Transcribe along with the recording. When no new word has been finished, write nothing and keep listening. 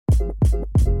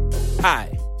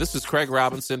Hi, this is Craig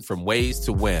Robinson from Ways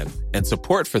to Win, and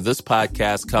support for this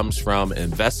podcast comes from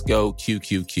Invesco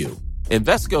QQQ.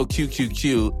 Invesco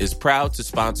QQQ is proud to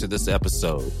sponsor this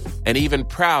episode, and even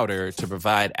prouder to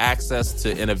provide access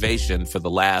to innovation for the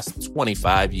last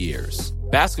 25 years.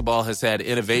 Basketball has had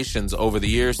innovations over the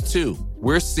years, too.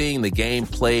 We're seeing the game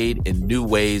played in new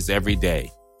ways every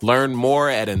day. Learn more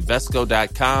at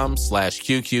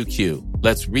Invesco.com/QQQ.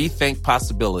 Let's rethink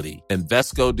possibility.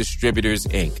 Invesco Distributors,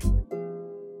 Inc.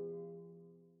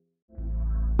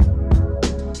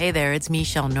 Hey there, it's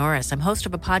Michelle Norris. I'm host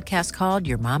of a podcast called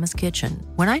Your Mama's Kitchen.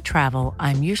 When I travel,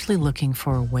 I'm usually looking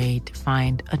for a way to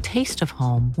find a taste of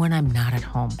home when I'm not at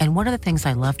home. And one of the things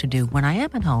I love to do when I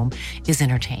am at home is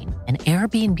entertain. And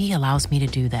Airbnb allows me to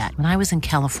do that. When I was in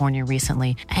California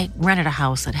recently, I rented a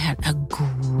house that had a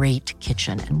great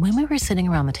kitchen. And when we were sitting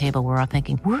around the table, we're all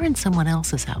thinking, we're in someone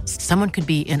else's house. Someone could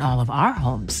be in all of our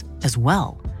homes as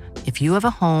well. If you have a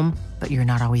home, but you're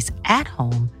not always at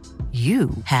home,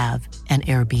 you have an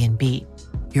Airbnb.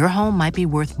 Your home might be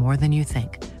worth more than you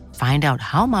think. Find out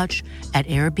how much at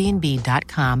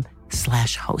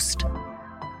airbnb.com/host.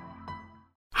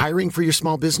 Hiring for your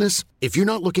small business? If you're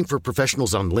not looking for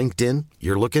professionals on LinkedIn,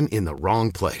 you're looking in the wrong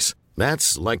place.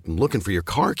 That's like looking for your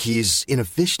car keys in a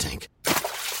fish tank.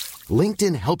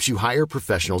 LinkedIn helps you hire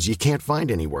professionals you can't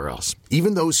find anywhere else,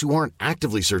 even those who aren't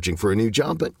actively searching for a new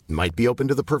job but might be open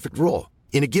to the perfect role.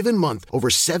 In a given month, over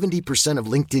 70% of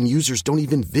LinkedIn users don't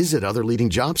even visit other leading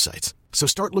job sites. So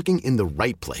start looking in the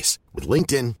right place. With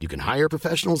LinkedIn, you can hire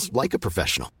professionals like a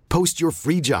professional. Post your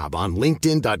free job on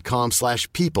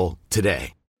linkedin.com/people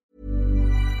today.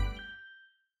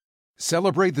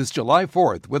 Celebrate this July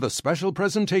 4th with a special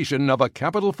presentation of A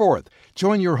Capital Fourth.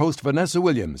 Join your host Vanessa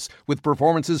Williams with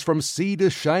performances from Sea to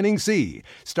Shining Sea,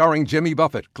 starring Jimmy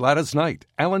Buffett, Gladys Knight,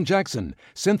 Alan Jackson,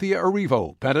 Cynthia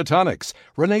Erivo, Pentatonics,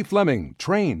 Renee Fleming,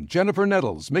 Train, Jennifer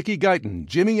Nettles, Mickey Guyton,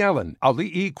 Jimmy Allen, Ali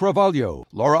E. Carvalho,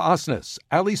 Laura Osnes,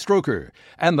 Ali Stroker,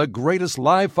 and the greatest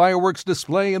live fireworks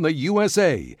display in the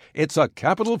USA. It's A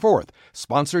Capital Fourth,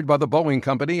 sponsored by the Boeing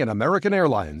Company and American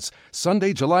Airlines.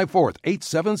 Sunday, July 4th, 8,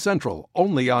 7 Central.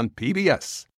 Only on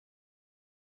PBS.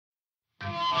 Fucking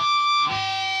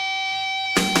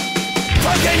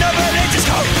over nature's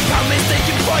code. Come and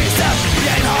thinking for yourself. You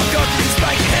ain't hardcore, you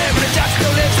spank your hair, but it just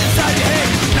still lives inside your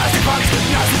head. Nazi punks,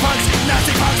 Nazi punks,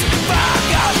 Nazi punks, fuck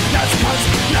up. Nazi punks,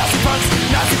 Nazi punks,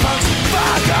 Nazi punks,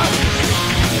 fuck up.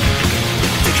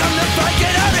 To come the fuck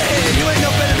get out of here. You ain't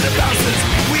no better than bouncers.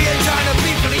 We ain't trying to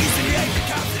be police and you ain't the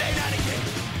cops. It ain't out of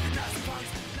here. Nazi punks,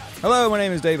 Nazi. Hello, my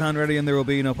name is Dave Hanratty and there will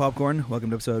be no popcorn. Welcome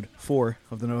to episode 4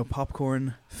 of the No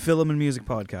Popcorn Film and Music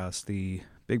Podcast, the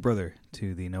big brother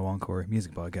to the No Encore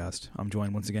Music Podcast. I'm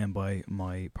joined once again by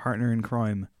my partner in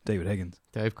crime, David Higgins.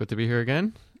 Dave, good to be here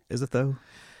again. Is it though?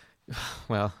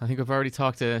 Well, I think we've already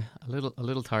talked a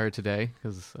little tired today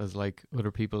because, as like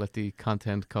other people at the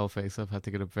content coalface, I've had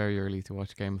to get up very early to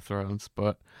watch Game of Thrones.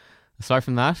 But aside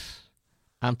from that,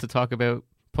 and to talk about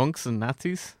punks and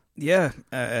Nazis. Yeah,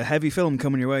 a heavy film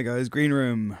coming your way, guys. Green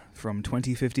Room from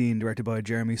 2015, directed by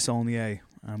Jeremy Saulnier,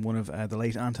 and one of the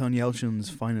late Anton Yelchin's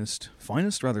final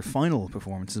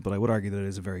performances, but I would argue that it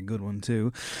is a very good one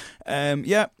too.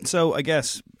 So I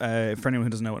guess for anyone who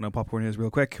doesn't know what No Popcorn is,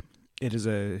 real quick, it is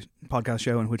a podcast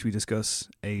show in which we discuss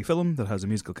a film that has a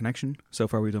musical connection. So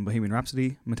far we've done Bohemian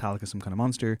Rhapsody, Metallica, Some Kind of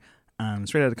Monster, and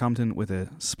Straight Outta Compton with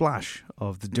a splash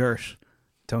of The Dirt.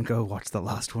 Don't go watch the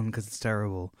last one because it's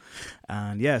terrible.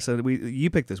 And yeah, so you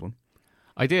picked this one.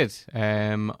 I did.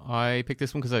 I picked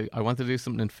this one because I wanted to do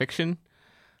something in fiction.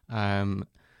 I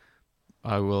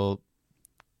will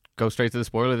go straight to the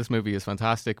spoiler. This movie is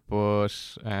fantastic, but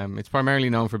it's primarily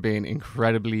known for being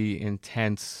incredibly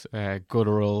intense,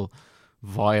 guttural,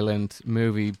 violent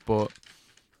movie. But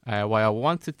why I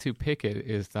wanted to pick it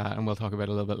is that, and we'll talk about it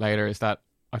a little bit later, is that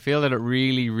I feel that it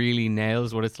really, really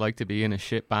nails what it's like to be in a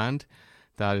shit band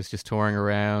that is just touring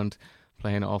around,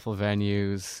 playing awful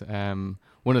venues.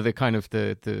 One of the kind of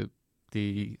the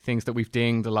things that we've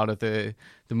dinged a lot of the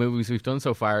movies we've done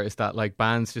so far is that like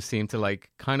bands just seem to like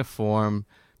kind of form.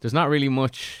 There's not really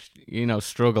much,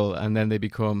 struggle, and then they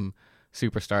become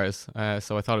superstars.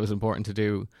 So I thought it was important to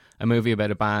do a movie about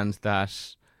a band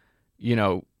that,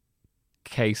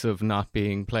 case of not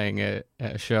playing a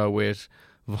show with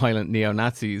violent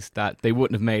neo-Nazis, that they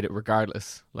wouldn't have made it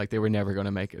regardless. Like they were never going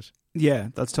to make it. Yeah,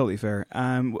 that's totally fair.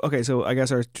 Okay, so I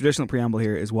guess our traditional preamble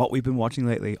here is what we've been watching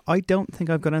lately. I don't think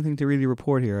I've got anything to really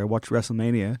report here. I watched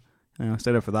WrestleMania, I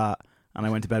stayed up for that, and I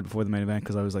went to bed before the main event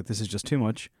because I was like, this is just too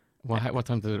much. What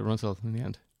time did it run till in the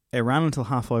end? It ran until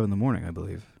 5:30 in the morning, I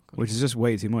believe, which is just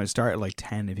way too much. It started at like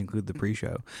 10 if you include the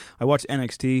pre-show. I watched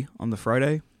NXT on the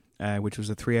Friday, which was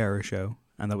a 3-hour show,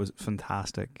 and that was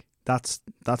fantastic. That's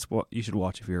what you should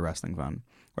watch if you're a wrestling fan.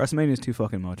 WrestleMania is too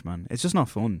fucking much, man. It's just not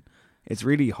fun. It's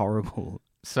really horrible.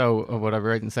 So what I've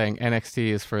written saying, NXT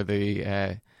is for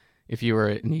the if you were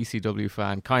an ECW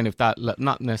fan, kind of that,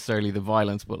 not necessarily the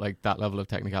violence, but like that level of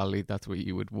technicality, that's what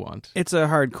you would want. It's a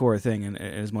hardcore thing, in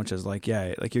as much as like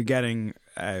you're getting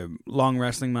long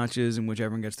wrestling matches in which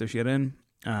everyone gets their shit in,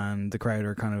 and the crowd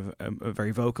are kind of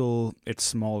very vocal. It's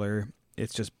smaller.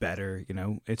 It's just better, you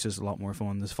know. It's just a lot more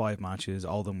fun. There's 5 matches,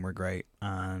 all of them were great,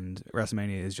 and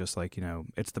WrestleMania is just like, you know,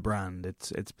 it's the brand, it's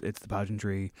the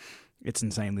pageantry. It's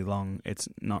insanely long. It's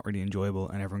not really enjoyable,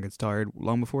 and everyone gets tired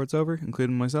long before it's over,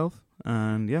 including myself.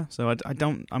 And yeah, so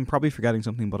I'm probably forgetting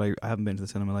something, but I haven't been to the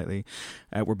cinema lately.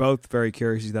 We're both very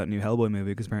curious to see that new Hellboy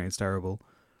movie because apparently it's terrible.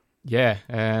 Yeah,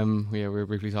 we were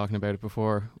briefly talking about it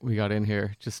before we got in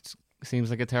here. Just seems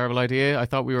like a terrible idea. I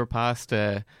thought we were past,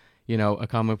 a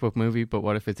comic book movie, but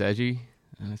what if it's edgy?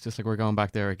 And it's just like we're going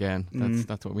back there again.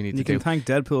 That's what we need to do. You can thank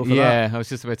Deadpool for that. Yeah, I was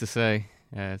just about to say,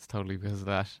 it's totally because of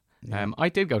that. Yeah. I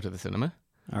did go to the cinema.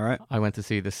 All right. I went to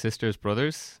see The Sisters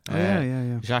Brothers.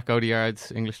 Yeah. Jacques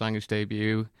Audiard's English language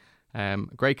debut.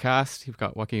 Great cast. You've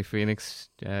got Joaquin Phoenix,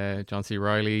 John C.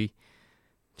 Reilly,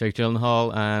 Jake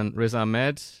Gyllenhaal, and Riz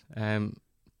Ahmed.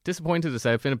 Disappointed to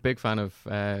say, I've been a big fan of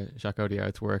Jacques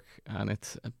Audiard's work, and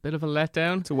it's a bit of a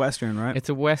letdown. It's a Western, right? It's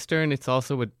a Western. It's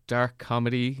also a dark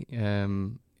comedy.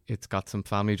 It's got some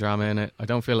family drama in it. I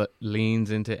don't feel it leans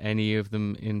into any of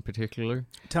them in particular.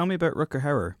 Tell me about Rutger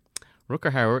Hauer.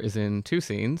 Rutger Hauer is in 2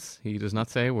 scenes. He does not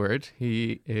say a word.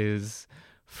 He is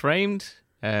framed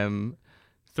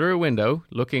through a window,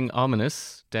 looking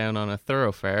ominous down on a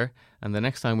thoroughfare. And the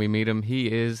next time we meet him,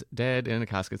 he is dead in a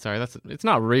casket. Sorry, it's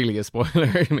not really a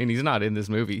spoiler. I mean, he's not in this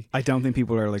movie. I don't think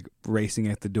people are like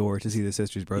racing out the door to see The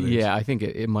Sisters Brothers. Yeah, I think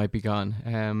it might be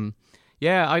gone.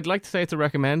 Yeah, I'd like to say it's a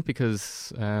recommend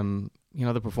because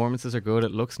the performances are good.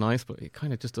 It looks nice, but it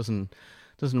kind of just doesn't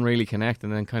really connect,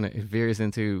 and then kind of it veers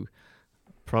into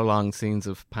prolonged scenes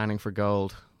of panning for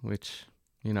gold, which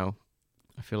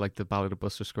I feel like the Ballad of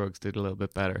Buster Scruggs did a little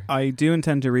bit better. I do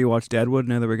intend to rewatch Deadwood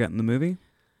now that we're getting the movie.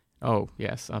 Oh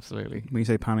yes, absolutely. When you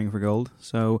say panning for gold,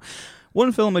 so.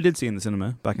 One film I did see in the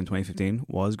cinema back in 2015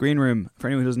 was Green Room. For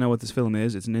anyone who doesn't know what this film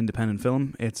is, it's an independent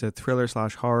film. It's a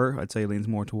thriller/horror. I'd say it leans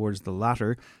more towards the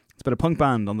latter. It's about a punk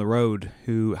band on the road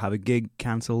who have a gig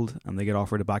cancelled and they get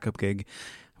offered a backup gig,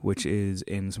 which is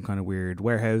in some kind of weird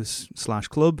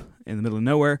warehouse/club in the middle of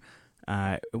nowhere,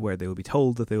 where they will be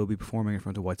told that they will be performing in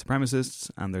front of white supremacists,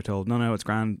 and they're told, no, it's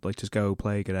grand, like just go,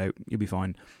 play, get out, you'll be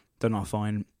fine. They're not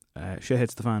fine. Shit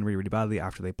hits the fan really, really badly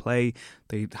after they play.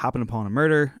 They happen upon a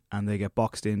murder and they get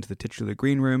boxed into the titular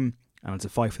green room, and it's a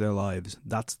fight for their lives.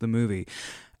 That's the movie.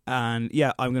 And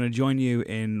yeah, I'm going to join you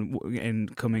in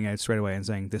coming out straight away and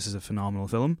saying this is a phenomenal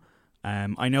film.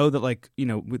 I know that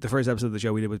with the first episode of the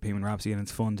show we did with Bohemian Rhapsody, and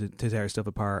it's fun to tear stuff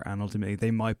apart, and ultimately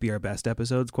they might be our best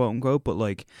episodes, quote unquote,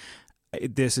 but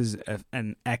this is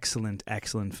an excellent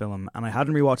film, and I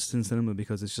hadn't rewatched it in cinema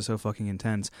because it's just so fucking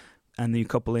intense. And then you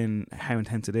couple in how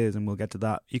intense it is, and we'll get to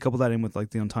that. You couple that in with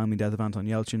the untimely death of Anton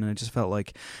Yelchin, and it just felt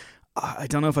like I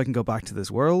don't know if I can go back to this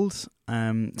world.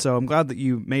 So I'm glad that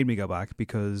you made me go back,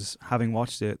 because having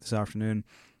watched it this afternoon,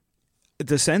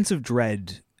 the sense of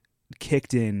dread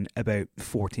kicked in about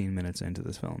 14 minutes into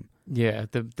this film. Yeah,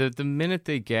 the minute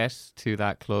they get to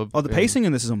that club, the pacing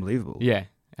in this is unbelievable. Yeah,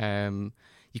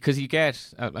 because you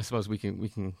get, I suppose we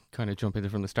can kind of jump into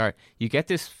from the start. You get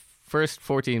this first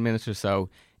 14 minutes or so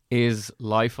is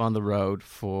life on the road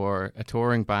for a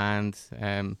touring band.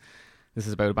 This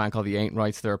is about a band called the Ain't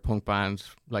Rights. They're a punk band,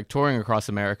 touring across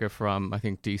America from, I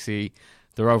think, DC.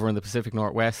 They're over in the Pacific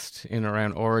Northwest, in and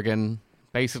around Oregon,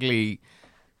 basically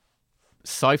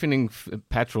siphoning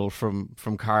petrol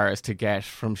from cars to get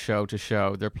from show to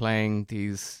show. They're playing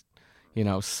these,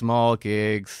 small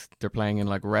gigs. They're playing in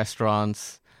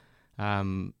restaurants.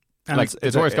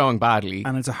 The tour's going badly,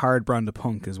 and it's a hard brand of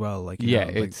punk as well.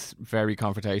 It's very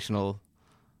confrontational.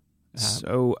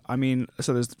 So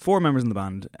there's 4 members in the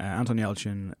band: Anton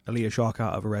Yelchin, Aaliyah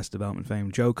Shawkat of Arrested Development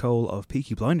fame, Joe Cole of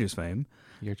Peaky Blinders fame,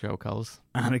 your Joe Coles,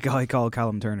 and a guy called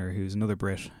Callum Turner, who's another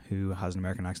Brit who has an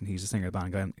American accent. He's the singer of the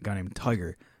band, a guy named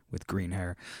Tiger with green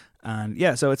hair. And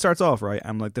yeah, so it starts off right,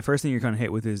 and the first thing you're kind of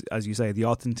hit with is, as you say, the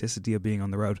authenticity of being on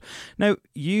the road. Now,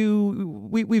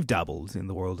 we've dabbled in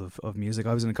the world of music.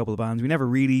 I was in a couple of bands. We never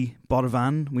really bought a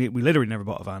van. We literally never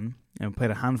bought a van. And played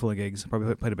a handful of gigs.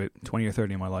 Probably played about 20 or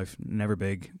 30 in my life. Never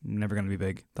big. Never going to be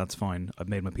big. That's fine. I've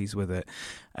made my peace with it.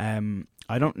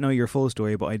 I don't know your full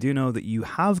story, but I do know that you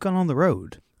have gone on the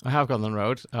road. I have gone on the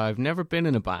road. I've never been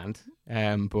in a band,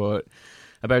 but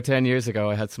about 10 years ago,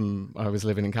 I was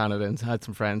living in Canada and had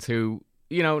some friends who,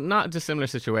 not a dissimilar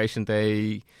situation.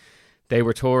 They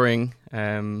were touring.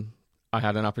 I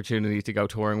had an opportunity to go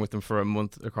touring with them for a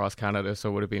month across Canada. So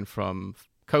it would have been from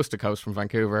coast to coast, from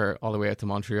Vancouver all the way out to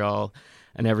Montreal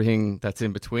and everything that's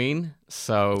in between.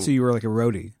 So you were like a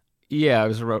roadie? Yeah, I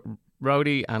was a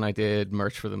roadie and I did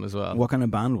merch for them as well. What kind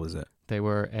of band was it? They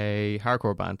were a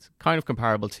hardcore band, kind of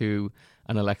comparable to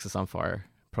an Alexis on Fire,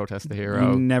 Protest the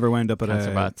Hero. You never wound up at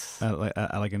a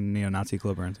a neo-Nazi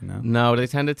club or anything, no? No, they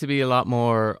tended to be a lot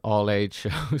more all-age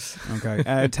shows.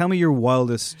 Okay. Tell me your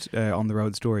wildest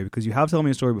on-the-road story, because you have told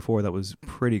me a story before that was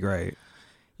pretty great.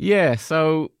 Yeah,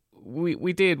 so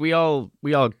we all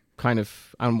kind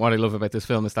of, and what I love about this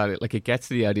film is that it gets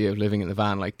to the idea of living in the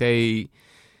van. Like the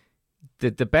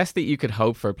best that you could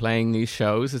hope for playing these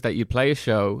shows is that you'd play a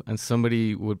show and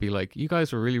somebody would be like, you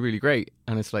guys were really, really great.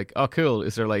 And it's like, oh, cool.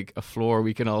 Is there like a floor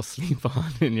we can all sleep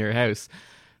on in your house?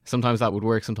 Sometimes that would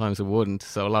work, sometimes it wouldn't.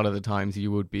 So a lot of the times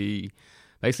you would be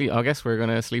basically, I guess we're going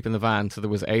to sleep in the van. So there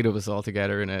was 8 of us all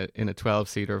together in a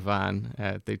 12-seater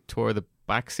van. They tore the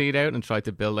back seat out and tried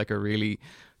to build like a really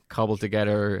cobbled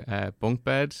together bunk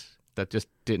bed that just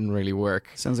didn't really work.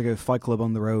 Sounds like a Fight Club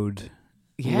on the road.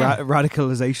 Yeah.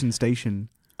 Radicalization station.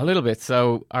 A little bit.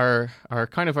 So our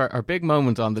big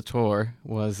moment on the tour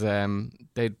was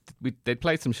they'd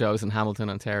played some shows in Hamilton,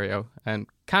 Ontario, and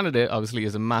Canada obviously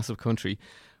is a massive country,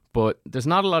 but there's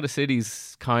not a lot of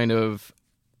cities kind of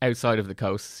outside of the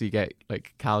coast. So you get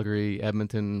like Calgary,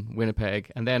 Edmonton,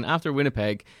 Winnipeg, and then after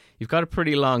Winnipeg, you've got a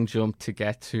pretty long jump to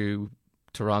get to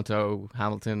Toronto,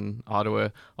 Hamilton, Ottawa,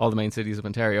 all the main cities of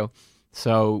Ontario.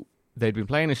 So they'd been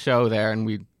playing a show there, and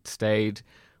we stayed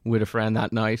with a friend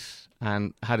that night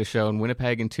and had a show in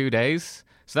Winnipeg in 2 days.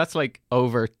 So that's like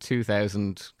over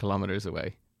 2,000 kilometers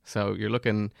away. So you're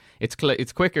looking, it's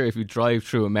quicker if you drive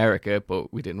through America,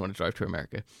 but we didn't want to drive through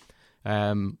America.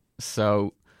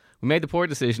 So we made the poor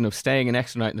decision of staying an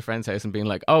extra night in the friend's house and being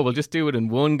like, oh, we'll just do it in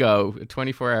one go, a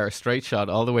 24-hour straight shot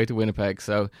all the way to Winnipeg.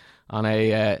 So on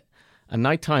a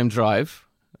nighttime drive,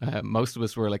 most of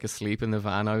us were like asleep in the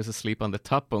van. I was asleep on the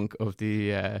top bunk of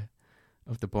the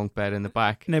bunk bed in the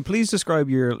back. Now, please describe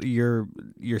your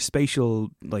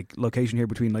spatial like location here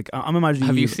between like I'm imagining.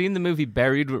 Have you seen the movie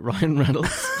Buried with Ryan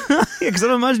Reynolds? Yeah, because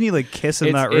I'm imagining you like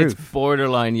kissing that roof. It's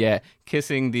borderline, yeah,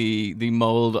 kissing the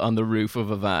mold on the roof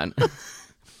of a van.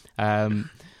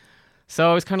 So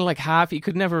I was kind of like half. You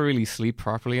could never really sleep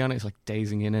properly on it. It's like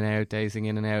dazing in and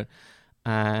out.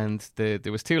 And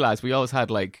there was 2 lads. We always had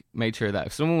like made sure that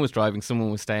if someone was driving, someone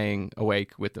was staying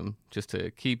awake with them, just to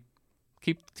keep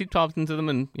talking to them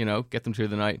and get them through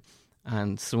the night.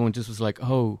 And someone just was like,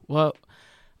 "Oh,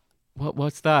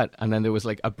 what's that?" And then there was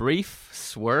like a brief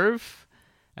swerve,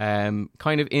 kind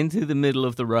of into the middle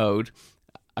of the road,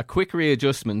 a quick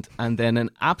readjustment, and then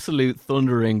an absolute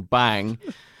thundering bang.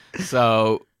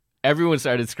 So everyone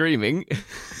started screaming.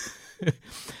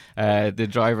 The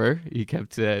driver, he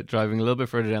kept driving a little bit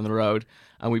further down the road,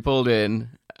 and we pulled in,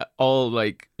 all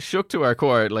like shook to our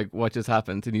core, like what just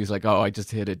happened. And he was like, "Oh, I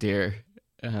just hit a deer."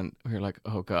 And we were like,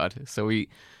 "Oh God!" So we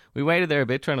waited there a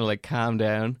bit, trying to like calm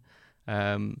down.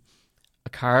 A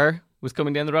car was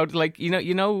coming down the road, like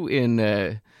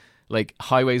in like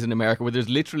highways in America where there's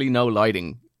literally no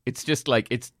lighting. It's just like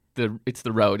it's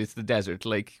the road, it's the desert.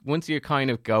 Like once you're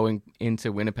kind of going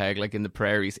into Winnipeg, like in the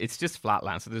prairies, it's just flat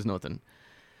land, so there's nothing.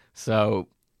 So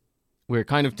we're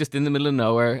kind of just in the middle of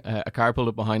nowhere. A car pulled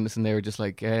up behind us, and they were just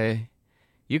like,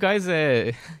 "You guys,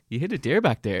 you hit a deer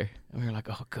back there." And we were like,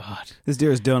 "Oh God, this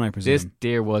deer is done, I presume." This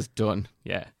deer was done.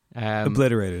 Yeah,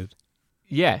 obliterated.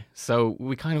 Yeah. So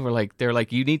we kind of were like, they're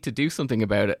like, "You need to do something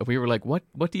about it." We were like,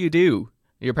 "What do you do?"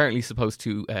 You're apparently supposed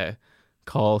to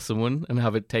call someone and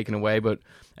have it taken away. But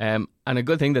and a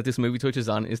good thing that this movie touches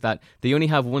on is that they only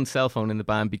have one cell phone in the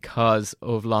band because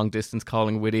of long distance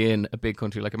calling within a big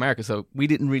country like America. So we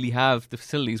didn't really have the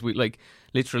facilities. We like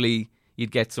literally,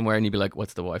 you'd get somewhere and you'd be like,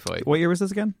 "What's the Wi-Fi?" What year was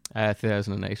this again?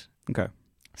 2008. Okay.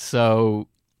 So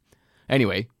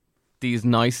anyway, these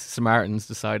nice Samaritans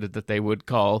decided that they would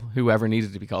call whoever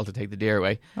needed to be called to take the deer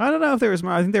away. I don't know if they were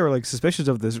smart. I think they were like suspicious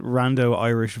of this rando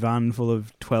Irish van full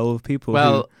of 12 people.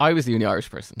 Well, I was the only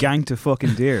Irish person. Ganked a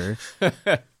fucking deer.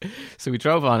 So we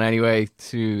drove on anyway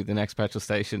to the next petrol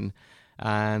station,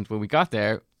 and when we got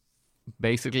there,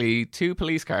 basically 2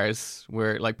 police cars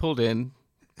were like pulled in,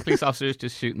 police officers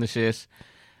just shooting the shit.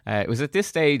 It was at this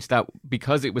stage that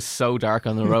because it was so dark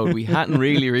on the road, we hadn't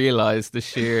really realised the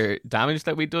sheer damage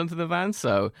that we'd done to the van.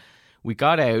 So we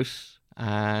got out,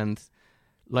 and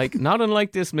like not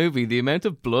unlike this movie, the amount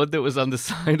of blood that was on the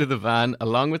side of the van,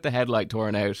 along with the headlight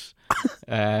torn out.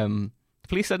 The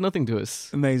police said nothing to us.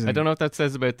 Amazing. I don't know what that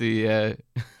says about the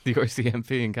the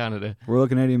RCMP in Canada. Royal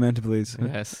Canadian Mounted Police.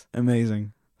 Yes.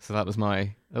 Amazing. So that was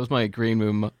my green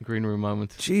room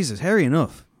moment. Jesus, hairy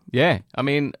enough. Yeah, I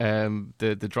mean,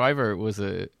 the driver was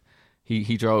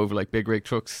he drove like big rig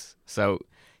trucks, so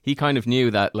he kind of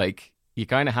knew that like you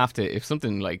kind of have to, if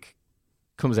something like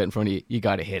comes out in front of you, you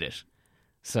got to hit it.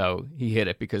 So he hit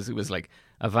it because it was like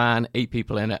a van, 8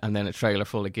 people in it, and then a trailer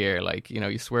full of gear. Like, you know,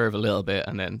 you swerve a little bit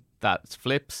and then that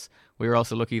flips. We were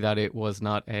also lucky that it was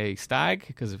not a stag,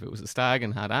 because if it was a stag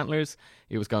and had antlers,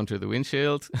 it was going through the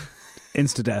windshield.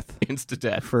 Insta death. Insta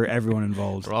death. For everyone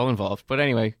involved. For all involved. But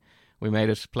anyway, we made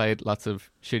it, played lots of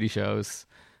shitty shows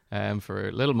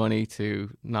for little money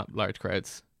to not large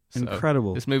crowds. So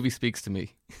incredible. This movie speaks to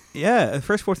me. Yeah, the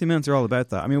first 40 minutes are all about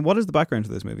that. I mean, what is the background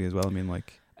to this movie as well? I mean,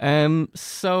 like...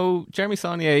 So Jeremy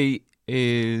Saulnier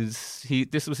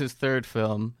this was his third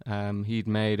film. He'd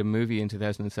made a movie in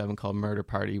 2007 called Murder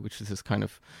Party, which is this kind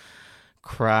of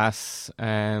crass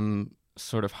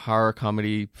sort of horror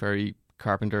comedy, very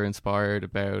Carpenter inspired,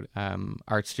 about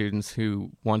art students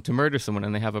who want to murder someone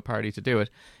and they have a party to do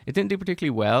it. It didn't do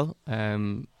particularly well.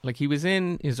 Like, he was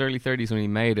in his early 30s when he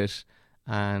made it,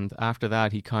 and after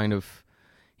that he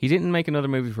didn't make another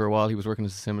movie for a while. He was working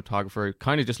as a cinematographer,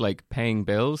 kind of just like paying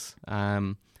bills.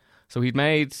 So he'd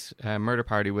made Murder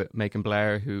Party with Macon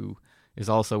Blair, who is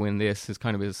also in this,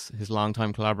 his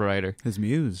longtime collaborator. His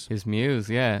muse. His muse,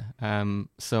 yeah.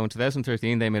 So in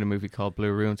 2013, they made a movie called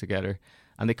Blue Ruin together.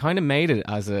 And they kind of made it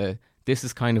as this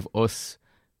is kind of us,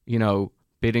 you know,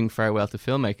 bidding farewell to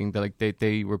filmmaking.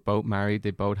 They were both married,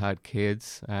 they both had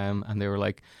kids, and they were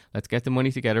like, let's get the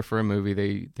money together for a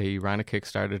movie. They ran a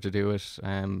Kickstarter to do it.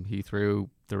 He threw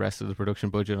the rest of the production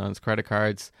budget on his credit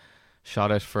cards,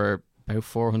 shot it for about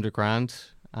 $400,000,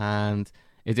 and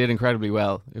it did incredibly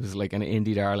well. It was like an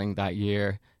indie darling that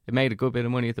year. It made a good bit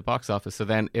of money at the box office, so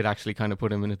then it actually kind of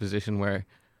put him in a position where,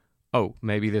 oh,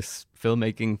 maybe this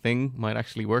filmmaking thing might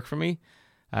actually work for me.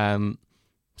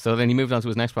 So then he moved on to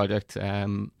his next project.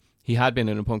 He had been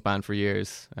in a punk band for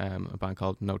years, a band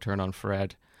called No Turn on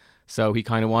Fred. So he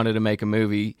kind of wanted to make a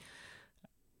movie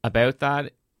about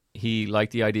that. He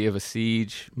liked the idea of a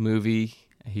siege movie.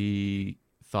 He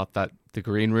thought that the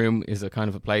green room is a kind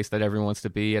of a place that everyone wants to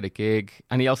be at a gig.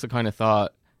 And he also kind of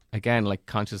thought, again, like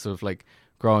conscious of like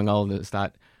growing old, is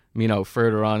that, you know,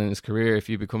 further on in his career, if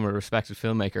you become a respected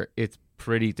filmmaker, it's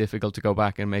pretty difficult to go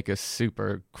back and make a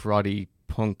super grotty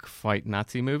punk fight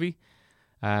Nazi movie.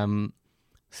 So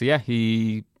yeah,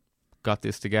 he got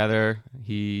this together.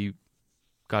 He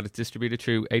got it distributed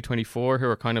through A24, who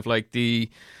are kind of like the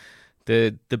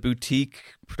boutique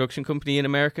production company in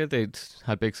America. They'd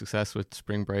had big success with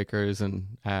Spring Breakers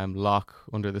and Lock,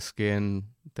 Under the Skin.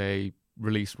 They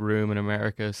released Room in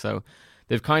America. So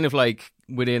they've kind of like,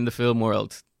 within the film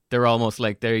world, they're almost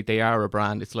like they are a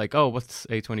brand. It's like, oh, what's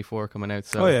A24 coming out?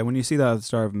 So oh yeah, when you see that at the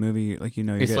start of a movie, like, you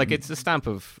know, it's like it's a stamp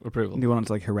of approval. You want it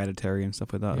to like Hereditary and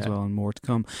stuff like that as well, and more to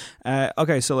come.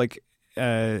 Okay, so like,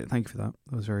 thank you for that.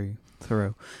 That was very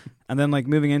thorough. And then like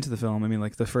moving into the film, I mean,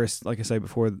 like the first, like I say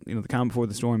before, you know, the calm before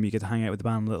the storm, you get to hang out with the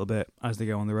band a little bit as they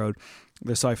go on the road.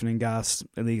 They're siphoning gas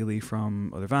illegally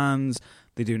from other vans.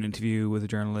 They do an interview with a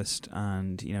journalist,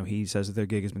 and you know, he says that their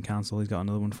gig has been cancelled. He's got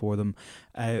another one for them.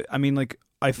 I mean, like,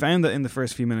 I found that in the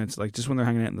first few minutes, like just when they're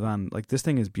hanging out in the van, like this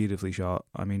thing is beautifully shot.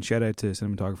 I mean, shout out to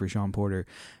cinematographer Sean Porter.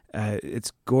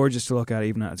 It's gorgeous to look at,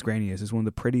 even at its grainiest. It's one of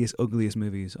the prettiest, ugliest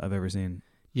movies I've ever seen.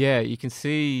 Yeah, you can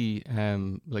see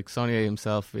like Saulnier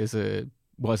himself was a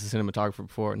cinematographer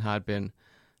before and had been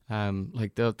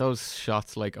like those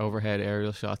shots, like overhead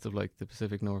aerial shots of like the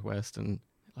Pacific Northwest, and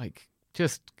like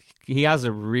just he has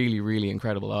a really, really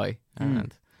incredible eye.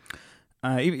 And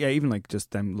even like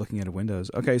just them looking out of windows.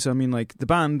 Okay, so I mean, like the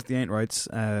band, the Ain't Rights,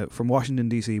 from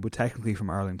Washington DC, but technically from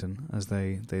Arlington, as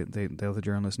they the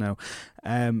journalists know.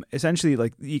 Essentially,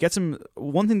 like you get some.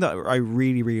 One thing that I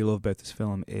really, really love about this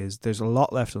film is there's a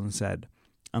lot left unsaid,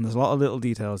 and there's a lot of little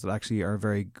details that actually are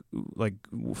very like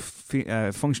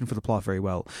function for the plot very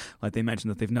well. Like they mentioned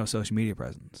that they've no social media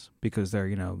presence because they're,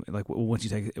 you know, like once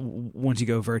you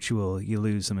go virtual, you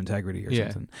lose some integrity or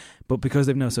something. But because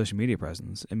they've no social media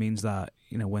presence, it means that,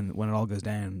 you know, when it all goes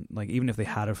down, like even if they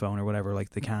had a phone or whatever,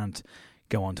 like they can't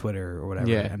go on Twitter or whatever.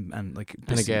 Yeah. And like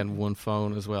and again, one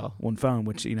phone as well. One phone,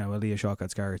 which, you know, Aaliyah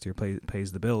Shawkat's character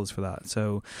pays the bills for that.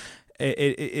 So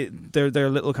there are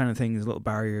little kind of things, little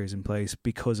barriers in place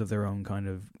because of their own kind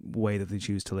of way that they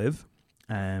choose to live.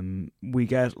 We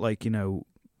get, like, you know,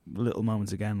 little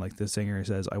moments again, like the singer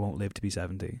says, "I won't live to be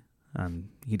 70," and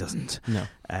he doesn't. No.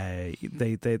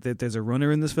 There's a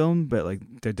runner in this film, but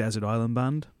like their desert island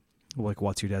band. Like,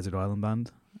 what's your desert island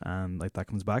band? and like that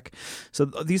comes back. So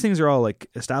these things are all like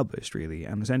established really,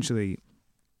 and essentially.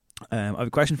 I have a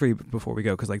question for you before we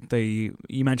go, because like you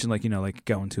mentioned like, you know, like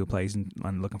going to a place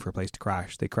and looking for a place to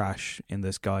crash. They crash in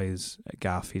this guy's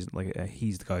gaff. He's like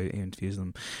he's the guy who interviews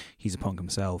them. He's a punk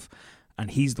himself,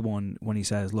 and he's the one when he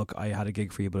says, "Look, I had a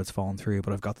gig for you, but it's fallen through.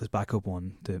 But I've got this backup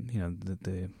one.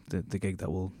 The gig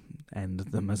that will end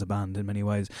them as a band in many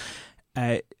ways."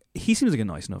 He seems like a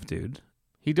nice enough dude.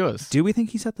 He does. Do we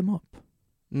think he set them up?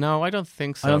 No, I don't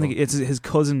think so. I don't think it's his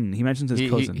cousin. He mentions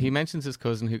his cousin. He mentions his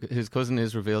cousin. His cousin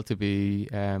is revealed to be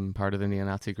part of the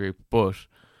neo-Nazi group, but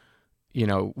you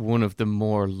know, one of the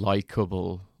more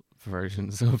likable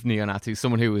versions of neo-Nazis.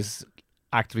 Someone who is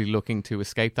actively looking to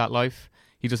escape that life.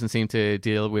 He doesn't seem to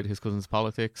deal with his cousin's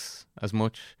politics as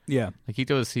much. Yeah, like he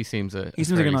does. He seems like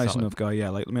a nice enough guy. Yeah,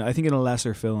 like I mean, I think in a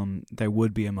lesser film there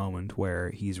would be a moment where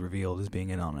he's revealed as being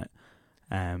in on it.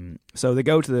 So they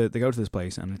go to this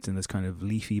place, and it's in this kind of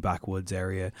leafy backwoods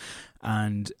area,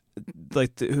 and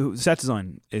like the set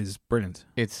design is brilliant.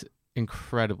 It's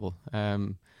incredible.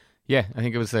 Yeah, I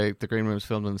think it was the Green Room was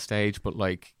filmed on the stage, but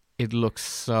like it looks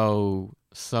so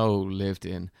lived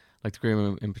in. Like the Green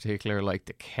Room in particular, like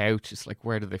the couch, it's like,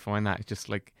 where did they find that? It's just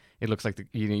like, it looks like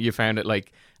you found it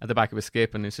like at the back of a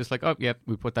skip, and it's just like, oh yep,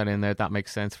 we put that in there. That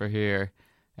makes sense for here.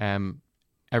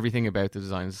 Everything about the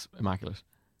design is immaculate.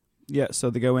 Yeah,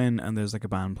 so they go in and there's like a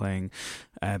band playing,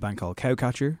 a band called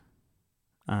Cowcatcher,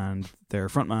 and their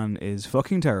frontman is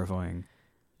fucking terrifying.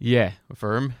 Yeah,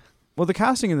 firm. Well, the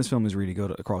casting in this film is really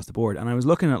good across the board, and I was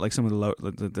looking at like some of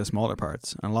the smaller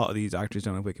parts, and a lot of these actors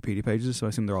don't have Wikipedia pages, so I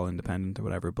assume they're all independent or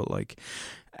whatever. But like,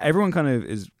 everyone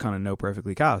is no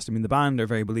perfectly cast. I mean, the band are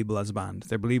very believable as a band.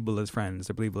 They're believable as friends.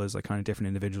 They're believable as like kind of different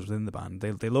individuals within the band.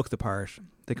 They look the part.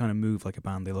 They kind of move like a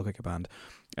band. They look like a band.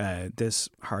 This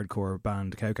hardcore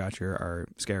band, Cowcatcher, are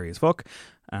scary as fuck,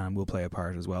 and will play a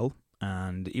part as well.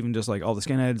 And even just like all the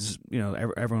skinheads, you know,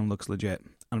 everyone looks legit.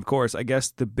 And of course, I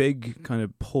guess the big kind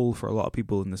of pull for a lot of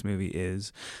people in this movie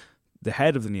is the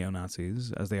head of the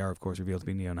neo-Nazis, as they are, of course, revealed to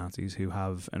be neo-Nazis, who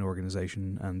have an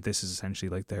organization, and this is essentially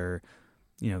like their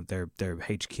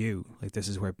HQ. Like this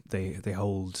is where they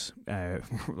hold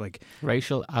like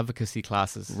racial advocacy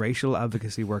classes, racial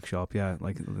advocacy workshop, yeah,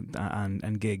 like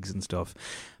and gigs and stuff.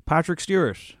 Patrick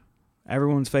Stewart,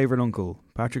 everyone's favorite uncle,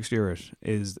 Patrick Stewart,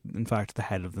 is in fact the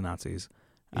head of the Nazis.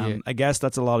 Yeah. I guess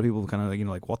that's a lot of people kind of, you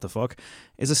know, like, what the fuck?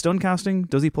 Is it stunt casting?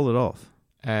 Does he pull it off?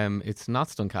 It's not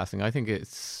stunt casting. I think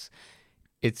it's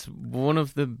one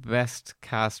of the best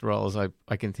cast roles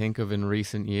I can think of in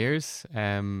recent years.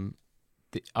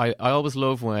 I always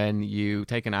love when you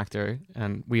take an actor,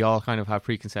 and we all kind of have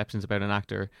preconceptions about an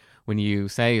actor. When you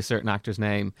say a certain actor's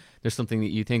name, there's something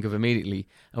that you think of immediately.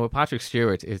 And with Patrick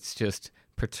Stewart, it's just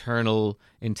paternal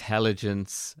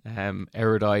intelligence,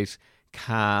 erudite,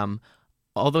 calm,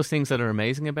 all those things that are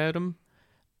amazing about him.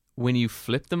 When you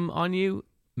flip them on you,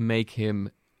 make him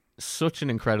such an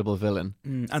incredible villain.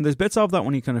 And there's bits of that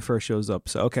when he kind of first shows up.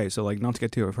 So okay, so like, not to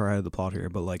get too far out of the plot here,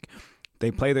 but like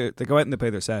they go out and they play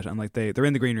their set, and like they're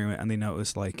in the green room and they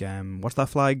notice like what's that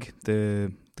flag?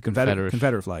 The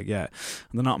Confederate flag, yeah.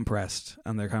 And they're not impressed,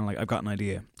 and they're kind of like, I've got an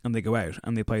idea. And they go out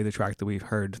and they play the track that we've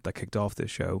heard that kicked off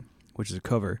this show, which is a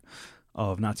cover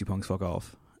of Nazi Punk's Fuck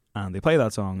Off. And they play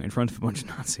that song in front of a bunch of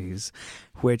Nazis,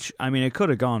 which, I mean, it could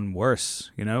have gone worse,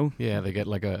 you know? Yeah, they get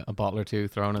like a bottle or two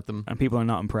thrown at them. And people are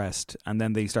not impressed. And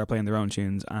then they start playing their own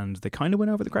tunes, and they kind of win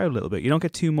over the crowd a little bit. You don't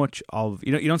get too much of...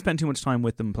 You don't spend too much time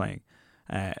with them playing.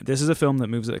 This is a film that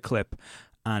moves at a clip,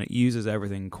 and it uses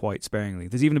everything quite sparingly.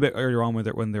 There's even a bit earlier on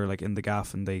when they're like in the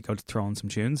gaff and they go to throw on some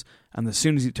tunes, and as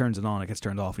soon as he turns it on, it gets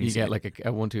turned off. And you get like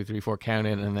a 1, 2, 3, 4 count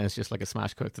in, and then it's just like a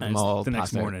smash cut to them all the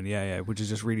next morning. Yeah, which is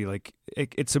just really like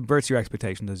it subverts your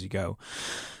expectations as you go.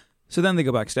 So then they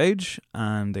go backstage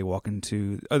and they walk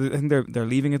into. I think they're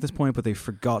leaving at this point, but they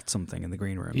forgot something in the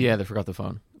green room. Yeah, they forgot the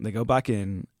phone. They go back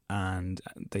in and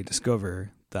they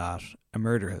discover that a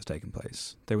murder has taken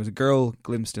place. There was a girl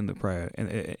glimpsed in the crowd, and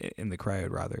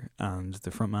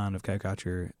the front man of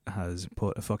Cowcatcher has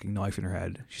put a fucking knife in her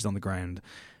head. She's on the ground.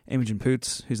 Imogen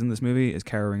Poots, who's in this movie, is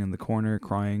cowering in the corner,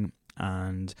 crying,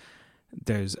 and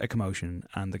there's a commotion.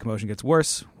 And the commotion gets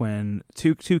worse when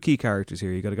two key characters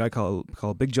here. You got a guy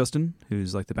called Big Justin,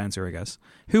 who's like the bouncer, I guess.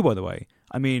 Who, by the way,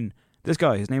 I mean, this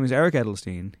guy, his name is Eric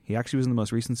Edelstein. He actually was in the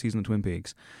most recent season of Twin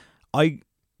Peaks.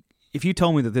 If you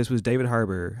told me that this was David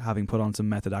Harbour having put on some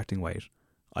method acting weight,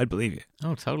 I'd believe you.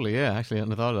 Oh, totally, yeah. Actually, I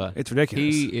hadn't thought of that. It's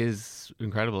ridiculous. He is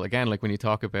incredible. Again, like when you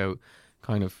talk about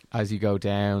kind of as you go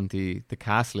down the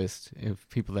cast list of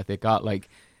people that they got, like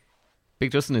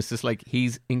Big Justin is just like,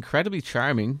 he's incredibly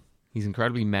charming. He's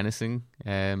incredibly menacing.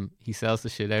 He sells the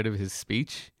shit out of his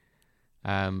speech.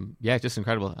 Yeah, just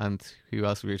incredible. And who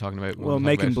else were you talking about? Well,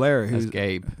 Macon Blair, who's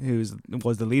Gabe,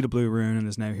 was the lead of Blue Ruin and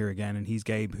is now here again, and he's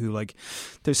Gabe. Who, like,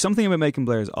 there's something about Macon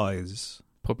Blair's eyes.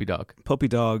 Puppy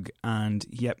dog, and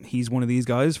yep, he's one of these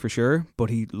guys for sure. But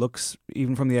he looks,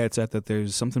 even from the outset, that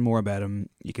there's something more about him.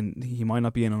 He might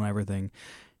not be in on everything.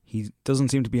 He doesn't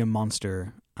seem to be a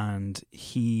monster, and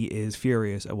he is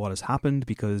furious at what has happened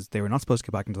because they were not supposed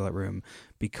to get back into that room,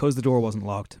 because the door wasn't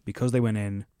locked, because they went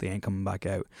in, they ain't coming back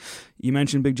out. You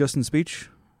mentioned Big Justin's speech.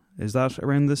 Is that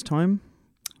around this time?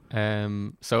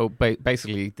 So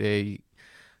basically, they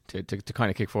to kind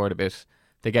of kick forward a bit,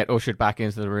 they get ushered back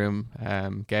into the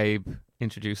room. Gabe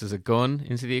introduces a gun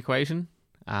into the equation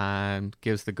and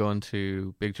gives the gun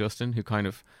to Big Justin, who kind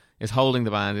of is holding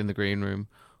the band in the green room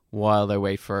while they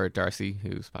wait for Darcy,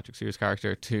 who's Patrick Stewart's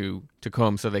character, to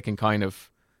come so they can kind of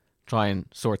try and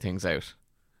sort things out.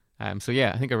 So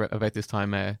yeah, I think about this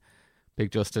time,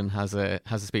 Big Justin has a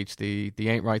speech. The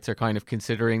Ain't Rights are kind of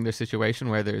considering their situation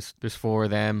where there's 4 of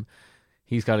them.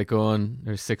 He's got a gun.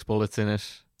 There's 6 bullets in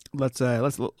it. Let's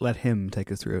let him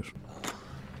take us through it.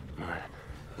 All right.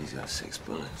 He's got 6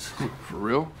 bullets. For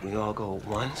real? We all go at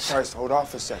once? Christ, hold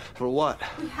off a sec. For what?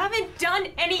 We haven't done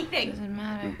anything. Doesn't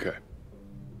matter. Okay.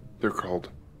 They're called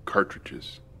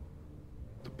cartridges.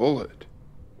 The bullet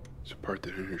is a part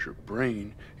that enters your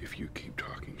brain if you keep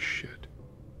talking shit.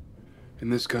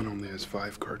 And this gun only has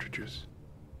 5 cartridges,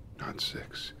 not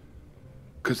 6.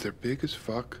 'Cause they're big as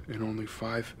fuck and only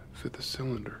 5 fit the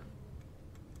cylinder.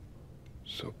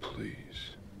 So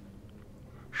please,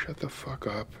 shut the fuck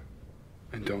up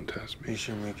and don't test me.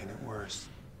 You're making it worse.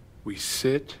 We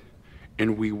sit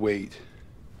and we wait.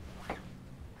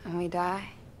 And we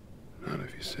die? Not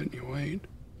if you sit and you wait.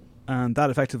 And that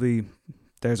effectively,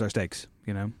 there's our stakes,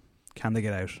 you know. Can they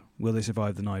get out? Will they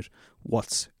survive the night?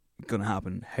 What's going to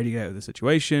happen? How do you get out of the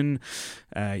situation?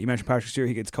 You mentioned Patrick Stewart.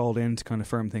 He gets called in to kind of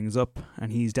firm things up,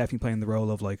 and he's definitely playing the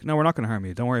role of like, no, we're not going to harm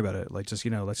you. Don't worry about it. Like, just,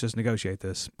 you know, let's just negotiate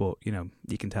this. But, you know,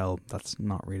 you can tell that's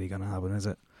not really going to happen, is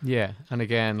it? Yeah. And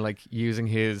again, like, using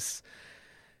his,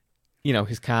 you know,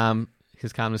 his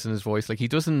calmness in his voice. Like, he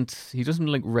doesn't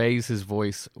like raise his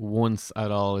voice once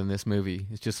at all in this movie.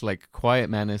 It's just like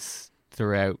quiet menace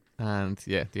throughout. And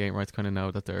yeah, the Ain't Rights kind of know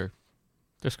that they're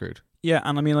screwed. Yeah,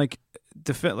 and I mean, like,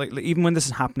 like even when this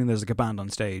is happening, there's like a band on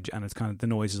stage, and it's kind of the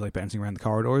noise is like bouncing around the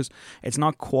corridors. It's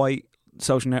not quite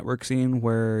Social Network scene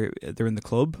where they're in the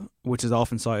club, which is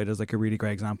often cited as like a really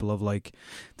great example of like,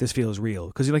 this feels real,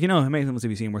 because you're like, you know, amazing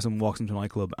TV scene where someone walks into a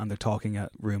nightclub and they're talking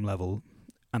at room level,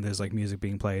 and there's like music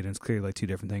being played, and it's clearly like 2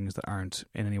 different things that aren't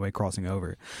in any way crossing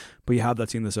over. But you have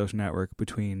that scene in the Social Network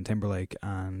between Timberlake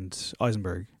and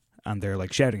Eisenberg, and they're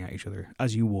like shouting at each other,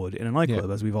 as you would in a nightclub,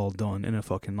 as we've all done in a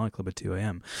fucking nightclub at 2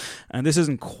 a.m. And this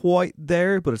isn't quite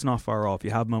there, but it's not far off.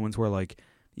 You have moments where like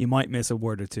you might miss a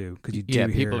word or two because you do hear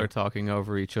people are talking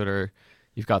over each other.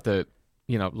 You've got the,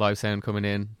 you know, live sound coming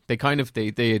in. They kind of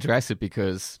they address it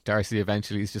because Darcy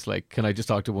eventually is just like, can I just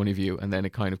talk to one of you? And then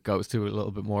it kind of goes to a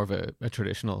little bit more of a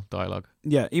traditional dialogue.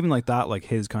 Yeah, even like that, like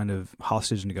his kind of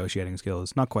hostage negotiating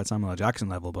skills, not quite Samuel L. Jackson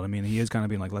level, but I mean, he is kind of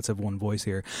being like, let's have one voice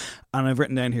here. And I've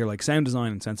written down here, like, sound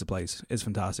design and sense of place is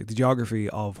fantastic. The geography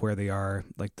of where they are,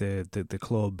 like the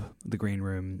club, the green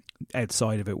room,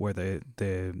 outside of it where the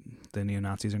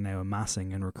neo-Nazis are now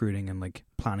amassing and recruiting and like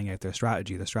planning out their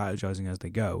strategy, they're strategizing as they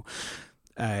go.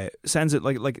 Sends it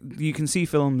like you can see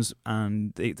films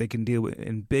and they can deal with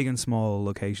in big and small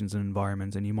locations and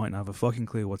environments, and you might not have a fucking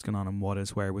clue what's going on and what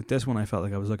is where. With this one, I felt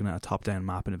like I was looking at a top-down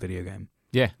map in a video game.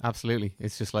 Yeah, absolutely.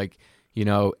 It's just like, you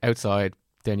know, outside,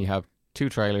 then you have 2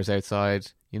 trailers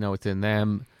outside, you know, within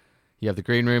them you have the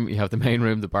green room, you have the main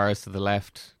room, the bars to the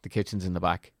left, the kitchen's in the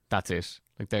back. That's it.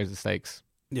 Like, there's the stakes.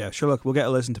 Yeah, sure. Look, we'll get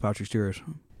a listen to Patrick Stewart.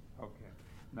 Okay,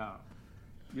 now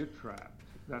you're trapped.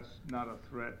 That's not a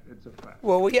threat, it's a fact.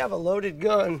 Well, we have a loaded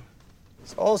gun.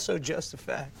 It's also just a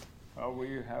fact.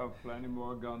 We have plenty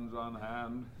more guns on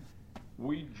hand.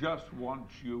 We just want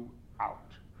you out,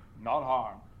 not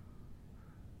harmed.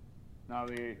 Now,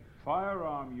 the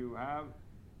firearm you have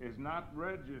is not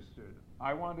registered.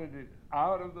 I wanted it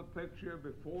out of the picture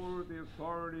before the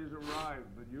authorities arrived,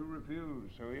 but you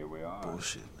refused, so here we are.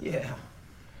 Bullshit. Yeah,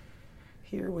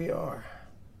 here we are.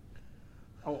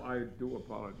 Oh, I do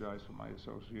apologize for my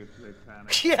associates. They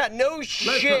panicked. Yeah, no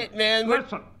shit, man.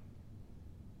 Listen.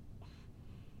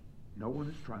 No one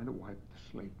is trying to wipe the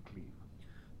slate clean.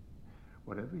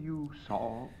 Whatever you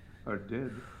saw or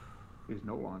did is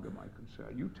no longer my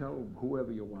concern. You tell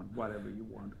whoever you want, whatever you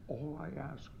want. All I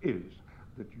ask is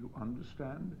that you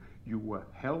understand you were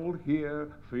held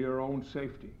here for your own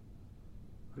safety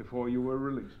before you were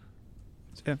released.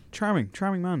 Yeah, charming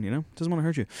man. You know, doesn't want to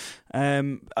hurt you.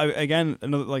 Again,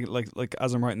 another like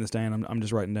as I'm writing this down, I'm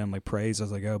just writing down like praise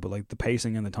as I go. But like the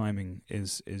pacing and the timing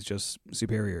is just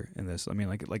superior in this. I mean,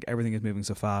 like everything is moving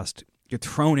so fast. You're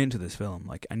thrown into this film,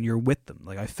 like, and you're with them.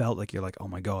 Like, I felt like you're like, oh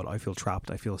my god, I feel trapped.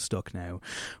 I feel stuck now.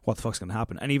 What the fuck's going to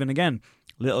happen? And even again,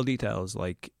 little details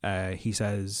like he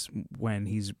says when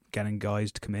he's getting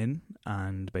guys to come in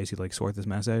and basically like sort this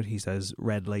mess out, he says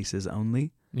red laces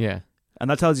only. Yeah. And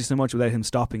that tells you so much without him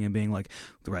stopping and being like,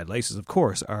 the red laces, of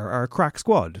course, are a crack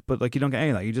squad. But like, you don't get any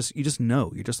of that. You just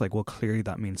know. You're just like, well, clearly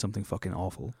that means something fucking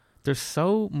awful. There's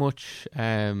so much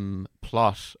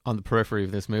plot on the periphery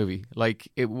of this movie. Like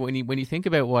when you think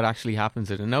about what actually happens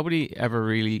in it, and nobody ever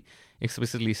really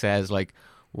explicitly says like,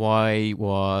 why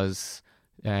was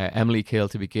Emily killed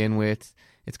to begin with?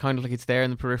 It's kind of like it's there in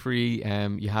the periphery.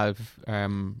 You have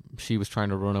she was trying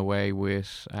to run away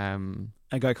with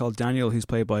a guy called Daniel, who's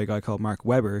played by a guy called Mark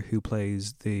Webber, who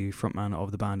plays the frontman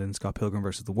of the band in Scott Pilgrim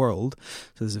vs. the World.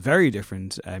 So there's a very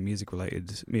different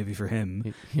music-related movie for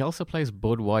him. He also plays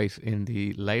Bud White in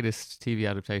the latest TV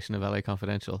adaptation of LA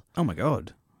Confidential. Oh my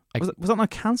god. Was that not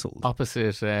cancelled?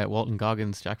 Opposite Walton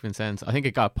Goggins, Jack Vincennes. I think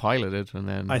it got piloted and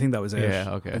then... I think that was it.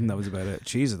 Yeah, okay. I think that was about it.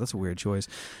 Jesus, that's a weird choice.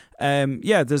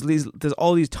 Yeah, there's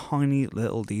all these tiny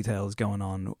little details going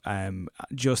on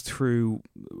just through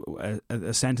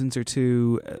a sentence or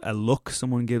two, a look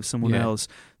someone gives someone else.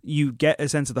 You get a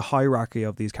sense of the hierarchy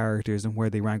of these characters and where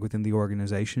they rank within the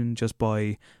organization just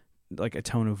by like a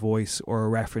tone of voice or a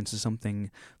reference to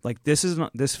something. Like this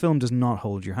film does not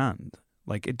hold your hand.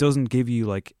 Like it doesn't give you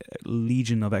like a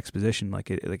legion of exposition.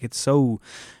 Like it's so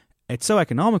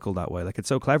economical that way. Like it's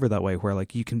so clever that way, where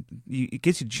like it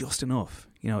gives you just enough.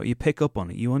 You know, you pick up on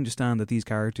it. You understand that these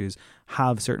characters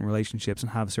have certain relationships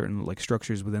and have certain like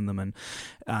structures within them,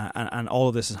 and all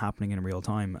of this is happening in real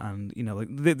time. And you know, like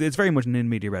it's very much an in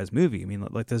media res movie. I mean,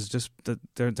 like there's just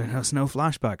there's no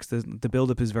flashbacks. The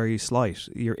build up is very slight.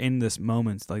 You're in this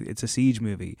moment, like it's a siege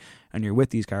movie, and you're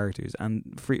with these characters.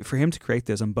 And for him to create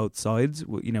this on both sides,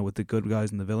 you know, with the good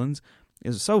guys and the villains,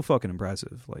 is so fucking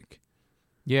impressive. Like.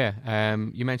 Yeah,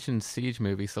 you mentioned siege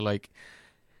movie, so like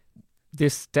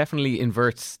this definitely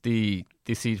inverts the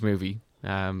siege movie.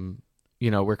 You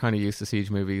know, we're kind of used to siege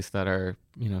movies that are,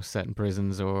 you know, set in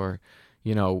prisons or,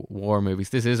 you know, war movies.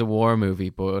 This is a war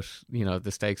movie, but you know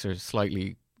the stakes are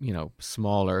slightly, you know,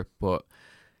 smaller. But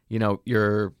you know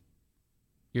your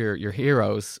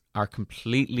heroes are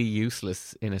completely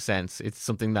useless in a sense. It's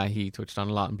something that he touched on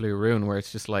a lot in Blue Ruin, where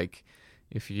it's just like,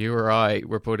 if you or I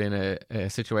were put in a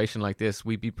situation like this,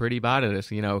 we'd be pretty bad at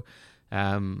it, you know.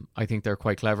 I think they're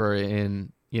quite clever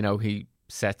in, you know, he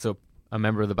sets up a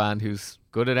member of the band who's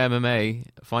good at MMA,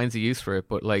 finds a use for it,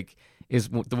 but like is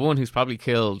the one who's probably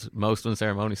killed most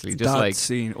unceremoniously. Just that like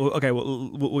scene. Okay, well,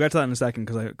 we'll get to that in a second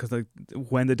because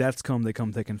when the deaths come, they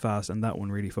come thick and fast, and that one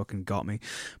really fucking got me.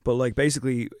 But like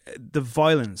basically, the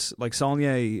violence, like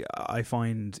Saulnier, I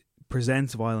find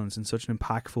presents violence in such an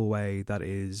impactful way that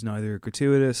is neither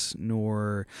gratuitous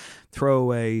nor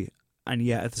throwaway, and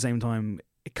yet at the same time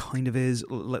it kind of is.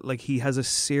 Like he has a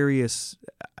serious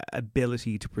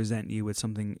ability to present you with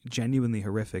something genuinely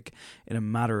horrific in a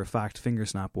matter-of-fact finger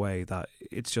snap way that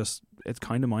it's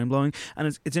kind of mind-blowing.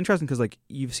 And it's interesting because like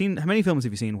you've seen, how many films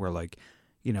have you seen where like,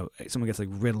 you know, someone gets like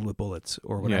riddled with bullets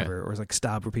or whatever, or is like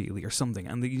stabbed repeatedly or something,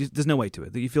 and there's no weight to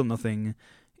it, that you feel nothing,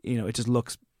 you know, it just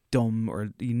looks dumb, or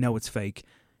you know it's fake.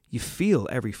 You feel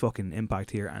every fucking impact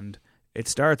here, and it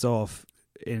starts off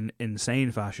in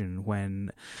insane fashion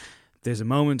when there's a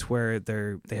moment where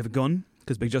they have a gun,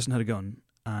 because Big Justin had a gun,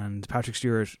 and Patrick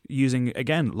Stewart, using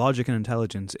again logic and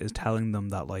intelligence, is telling them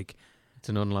that like it's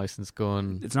an unlicensed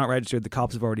gun, it's not registered, the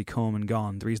cops have already come and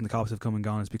gone. The reason the cops have come and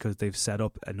gone is because they've set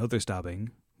up another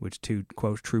stabbing, which two,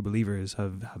 quote, true believers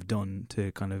have done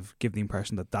to kind of give the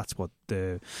impression that that's what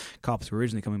the cops were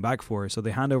originally coming back for. So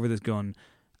they hand over this gun,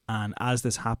 and as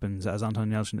this happens, as Anton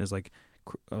Yelchin is like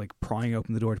prying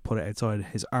open the door to put it outside,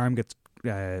 his arm gets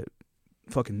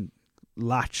fucking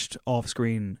latched off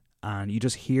screen, and you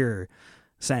just hear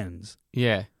sounds.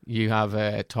 Yeah, you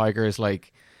have Tiger's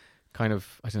like kind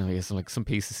of, I don't know, he has like some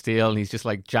piece of steel, and he's just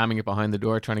like jamming it behind the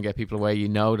door, trying to get people away. You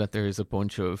know that there's a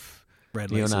bunch of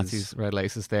neo-Nazis, red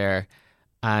laces there,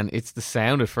 and it's the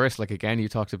sound at first. Like again, you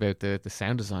talked about the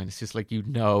sound design. It's just like, you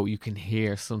know, you can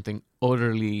hear something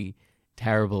utterly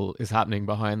terrible is happening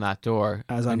behind that door,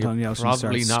 as Anton Yelchin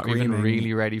probably not screaming, even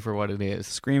really ready for what it is,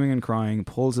 screaming and crying,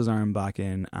 pulls his arm back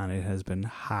in, and it has been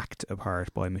hacked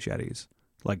apart by machetes.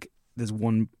 Like there's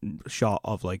one shot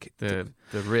of like the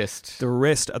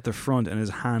wrist at the front, and his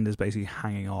hand is basically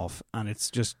hanging off, and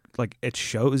it's just like, it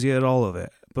shows you all of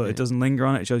it, but it doesn't linger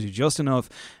on it. It shows you just enough,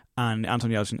 and Anton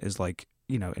Yelchin is like,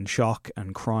 in shock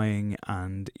and crying,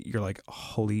 and you're like,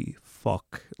 holy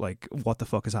fuck, like, what the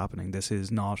fuck is happening? This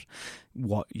is not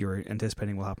what you're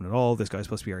anticipating will happen at all. This guy's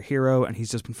supposed to be our hero, and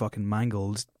he's just been fucking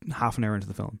mangled half an hour into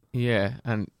the film. Yeah,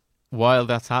 and while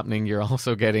that's happening, you're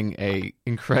also getting a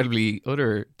incredibly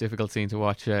utter difficult scene to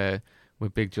watch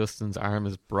with Big Justin's arm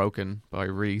is broken by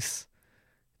Reese.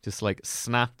 Just like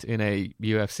snapped in a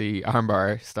UFC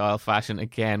armbar style fashion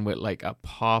again with like a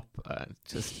pop.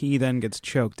 He then gets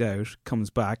choked out, comes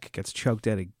back, gets choked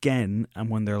out again, and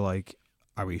when they're like,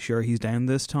 are we sure he's down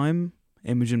this time?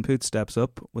 Imogen Poots steps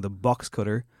up with a box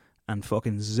cutter and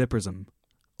fucking zippers him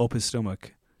up his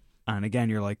stomach. And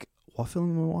again, you're like, what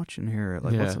film am I watching here?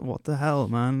 Like, what the hell,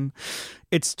 man?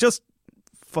 It's just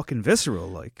fucking visceral.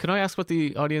 Like, can I ask what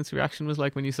the audience reaction was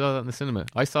like when you saw that in the cinema?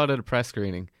 I saw it at a press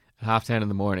screening at 10:30 in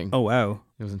the morning. Oh wow,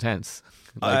 it was intense.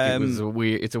 Like,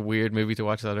 it's a weird movie to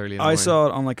watch that early in the morning. I saw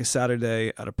it on like a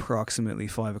Saturday at approximately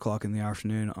 5 o'clock in the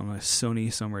afternoon on a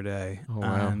sunny summer day. Oh,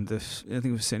 wow. And I think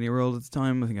it was Cineworld at the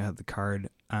time. I think I had the card.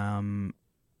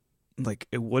 Like,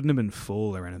 it wouldn't have been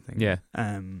full or anything. Yeah.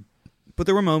 But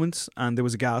there were moments, and there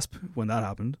was a gasp when that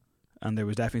happened, and there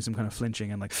was definitely some kind of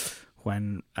flinching, and like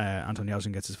when Anton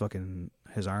Yelchin gets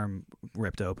his arm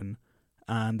ripped open.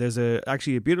 And there's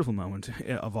actually a beautiful moment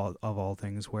of all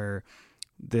things where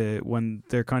when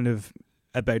they're kind of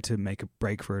about to make a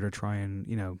break for it or try and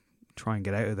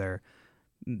get out of there,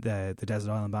 the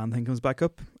Desert Island Band thing comes back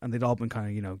up, and they'd all been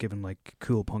kind of given like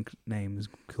cool punk names,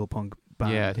 cool punk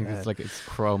band. Yeah, I think it's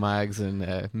Cro-Mags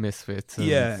and Misfits. And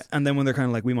yeah, and then when they're kind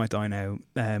of like, we might die now,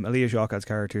 Aaliyah Shawkat's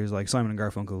character is like, Simon and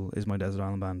Garfunkel is my Desert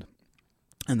Island Band,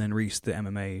 and then Reese, the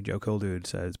MMA Joe Cole dude,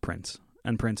 says Prince.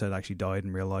 And Prince had actually died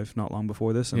in real life not long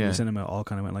before this, and the cinema all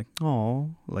kind of went like, "Oh,"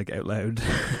 like out loud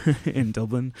in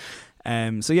Dublin.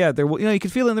 So yeah, there, you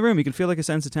could feel it in the room. You could feel like a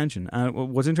sense of tension. And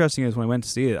what's interesting is when I went to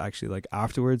see it, actually, like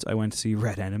afterwards, I went to see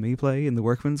Red Enemy play in the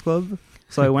Workman's Club.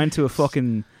 So I went to a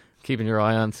fucking keeping your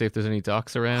eye on, see if there's any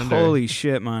docs around. Holy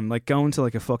shit, man! Like going to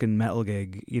like a fucking metal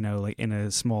gig, like in a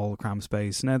small cramped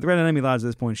space. Now the Red Enemy lads at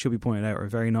this point, should be pointed out, are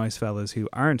very nice fellas who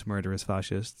aren't murderous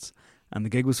fascists. And the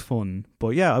gig was fun,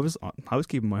 but yeah, I was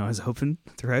keeping my eyes open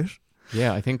throughout.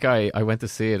 Yeah, I think I went to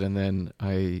see it, and then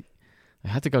I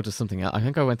had to go to something else. I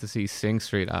think I went to see Sing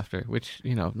Street after, which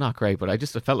not great, but I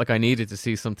felt like I needed to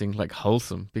see something like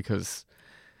wholesome because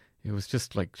it was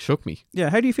just like shook me. Yeah,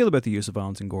 how do you feel about the use of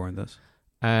violence and gore in this?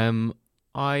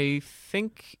 I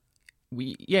think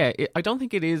I don't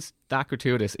think it is that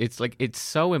gratuitous. It's like it's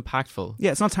so impactful.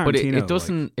 Yeah, it's not Tarantino,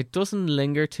 but it doesn't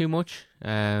linger too much.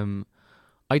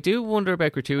 I do wonder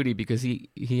about gratuity because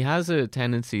he has a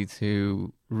tendency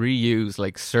to reuse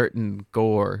like certain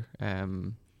gore.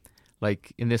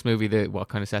 Like in this movie, what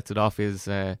kind of sets it off is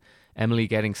Emily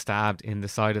getting stabbed in the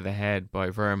side of the head by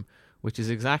Verm, which is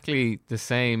exactly the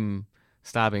same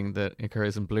stabbing that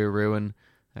occurs in Blue Ruin.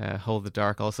 Hold the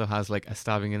Dark also has like a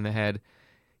stabbing in the head.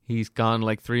 He's gone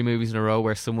like 3 movies in a row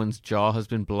where someone's jaw has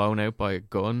been blown out by a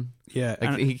gun. Yeah,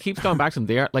 like he keeps going back to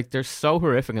them. They're so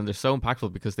horrific and they're so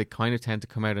impactful because they kind of tend to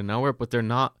come out of nowhere, but they're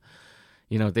not.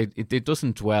 It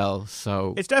doesn't dwell.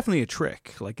 So it's definitely a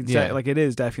trick. Like it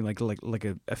is definitely like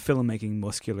a filmmaking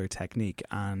muscular technique,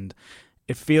 and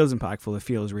it feels impactful. It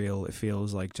feels real. It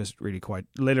feels like just really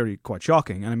literally quite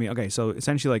shocking. And I mean, okay, so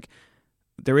essentially, like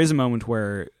there is a moment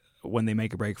where when they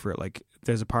make a break for it, like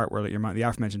there's a part where like, the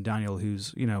aforementioned Daniel,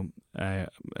 who's a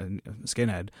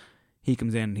skinhead, he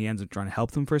comes in and he ends up trying to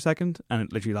help them for a second, and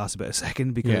it literally lasts about a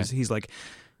second because he's like,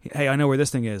 hey, I know where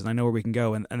this thing is and I know where we can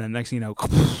go, and then next thing you know,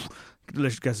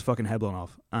 literally gets his fucking head blown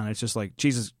off, and it's just like,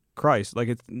 Jesus Christ,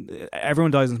 like everyone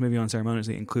dies in this movie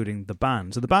unceremoniously, including the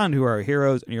band. So the band, who are our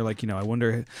heroes, and you're like, I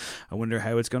wonder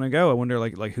how it's gonna go. I wonder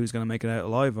like who's gonna make it out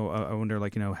alive. I wonder how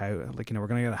we're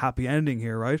gonna get a happy ending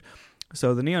here, right?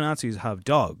 So the neo-Nazis have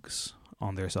dogs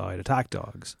on their side, attack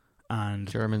dogs, and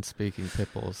German-speaking pit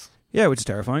bulls. Yeah, which is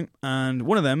terrifying. And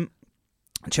one of them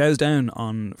chows down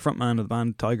on frontman of the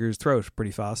band Tiger's throat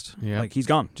pretty fast. Yeah, like he's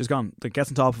gone, just gone. Like gets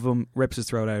on top of him, rips his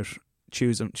throat out,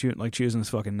 chews his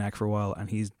fucking neck for a while, and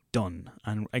he's done.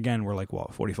 And again, we're like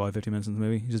 45, 50 minutes into the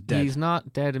movie, he's just dead. He's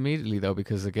not dead immediately though,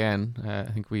 because again,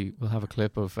 I think we will have a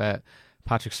clip of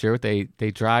Patrick Stewart. They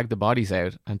drag the bodies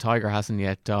out, and Tiger hasn't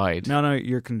yet died. No,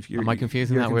 you're confused. Am I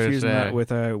confusing that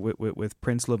with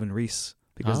Prince Love and Reese?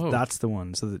 Because that's the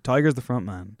one. So the Tiger's the front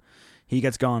man. He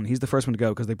gets gone. He's the first one to go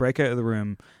because they break out of the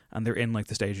room and they're in like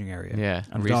the staging area. Yeah,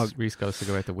 and Reese goes to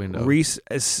go out the window. Reese,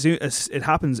 as soon as it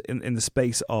happens in the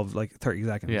space of like 30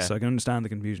 seconds. Yeah. So I can understand the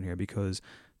confusion here because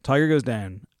Tiger goes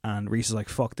down and Reese is like,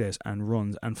 fuck this, and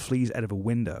runs and flees out of a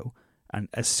window. And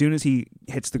as soon as he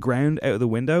hits the ground out of the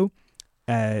window,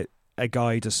 a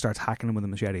guy just starts hacking him with a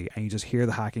machete, and you just hear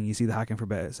the hacking, you see the hacking for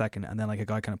about a second, and then like a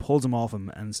guy kind of pulls him off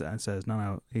him and says,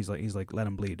 "No, he's like let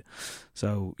him bleed."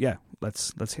 So yeah,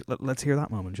 let's hear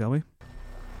that moment, shall we?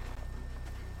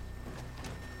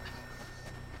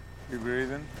 You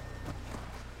breathing?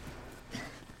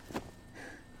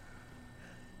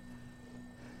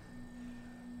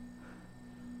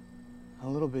 A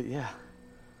little bit, yeah.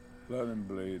 Let him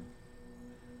bleed.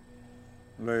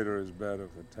 Later is better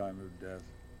for time of death.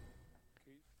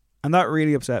 And that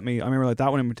really upset me. I remember like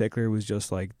that one in particular was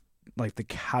just like the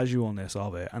casualness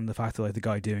of it, and the fact that like the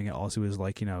guy doing it also is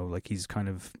like, you know, like he's kind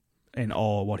of in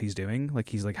awe of what he's doing, like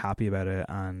he's like happy about it.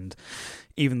 And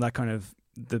even that kind of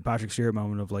the Patrick Stewart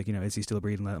moment of like, you know, is he still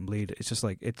breathing, let him bleed. It's just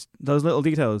like, it's those little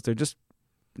details, they're just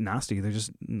nasty. They're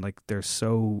just like, they're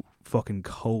so fucking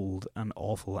cold and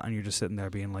awful, and you're just sitting there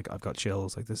being like, I've got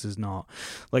chills. Like this is not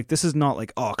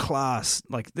like oh class,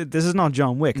 like this is not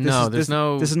John Wick. This is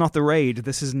not The Raid.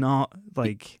 This is not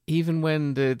like, even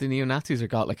when the neo-Nazis are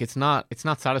got, like it's not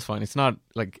satisfying. It's not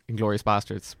like Inglourious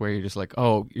Bastards where you're just like,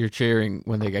 oh, you're cheering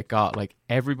when they get got. Like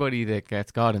everybody that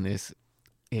gets got in this,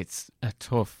 it's a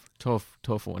tough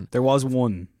one. There was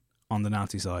one on the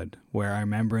Nazi side where I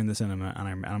remember in the cinema,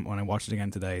 and when I watched it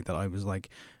again today, that I was like,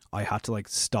 I had to like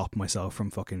stop myself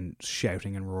from fucking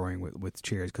shouting and roaring with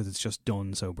cheers, because it's just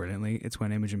done so brilliantly. It's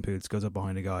when Imogen Poots goes up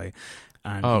behind a guy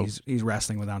and he's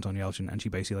wrestling with Anton Yelchin, and she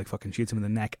basically like fucking shoots him in the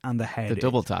neck and the head. The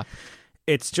double tap.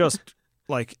 It's just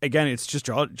like, again, it's just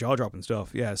jaw dropping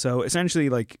stuff. Yeah. So essentially,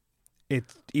 like, it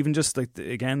even just like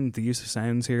again the use of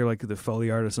sounds here, like the Foley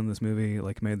artists in this movie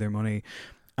like made their money.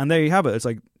 And there you have it. It's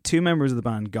like 2 members of the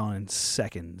band gone in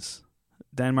seconds.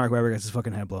 Then Mark Webber gets his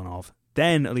fucking head blown off.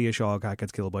 Then Aaliyah Shawkat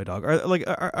gets killed by a dog.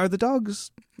 Are the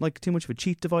dogs like too much of a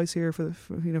cheat device here for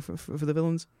the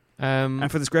villains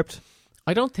and for the script?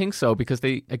 I don't think so, because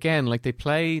they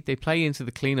play into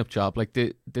the cleanup job, like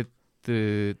the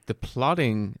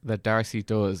plotting that Darcy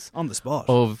does on the spot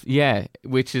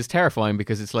which is terrifying,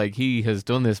 because it's like he has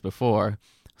done this before.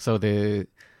 So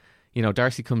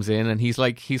Darcy comes in and he's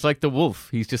like the wolf.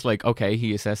 He's just like, okay,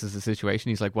 he assesses the situation.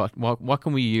 He's like, what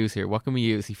can we use here? What can we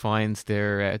use? He finds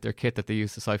their kit that they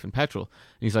use to siphon petrol.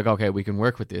 And he's like, okay, we can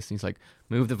work with this. And he's like,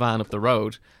 move the van up the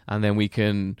road, and then we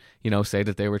can, say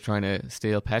that they were trying to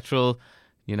steal petrol.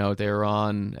 They were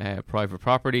on private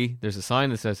property. There's a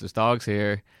sign that says there's dogs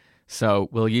here. So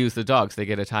we'll use the dogs. They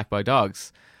get attacked by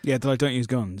dogs. Yeah, they're like, don't use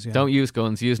guns. Yeah. Don't use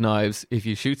guns, use knives. If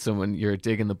you shoot someone, you're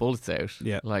digging the bullets out.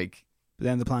 Yeah. Like... But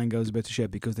then the plan goes a bit to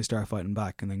shit because they start fighting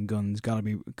back, and then guns gotta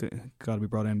be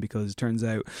brought in, because it turns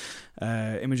out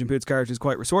Imogen Poots' character is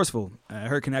quite resourceful.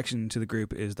 Her connection to the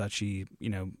group is that she,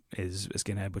 is a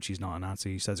skinhead, but she's not a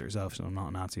Nazi. She says it herself, so I'm not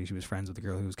a Nazi. She was friends with the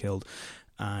girl who was killed,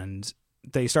 and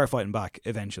they start fighting back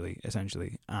essentially.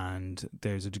 And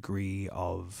there's a degree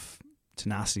of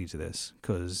tenacity to this,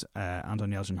 because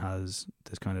Anton Yelchin has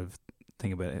this kind of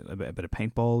thing about a bit of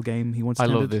paintball game he once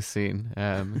attended. I love this scene.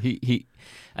 He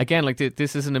again, like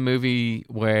this isn't a movie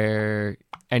where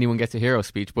anyone gets a hero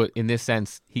speech, but in this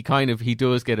sense he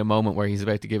does get a moment where he's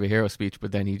about to give a hero speech,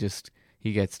 but then he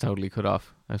gets totally cut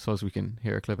off. I suppose we can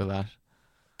hear a clip of that.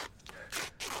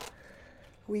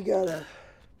 We gotta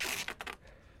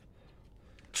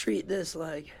treat this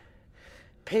like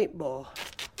paintball.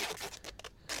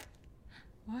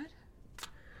 What?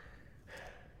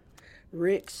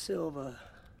 Rick Silva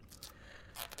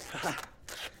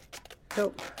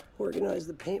helped organize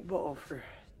the paintball for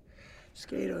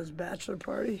Skato's bachelor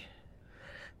party.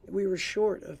 We were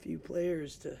short a few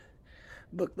players to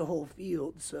book the whole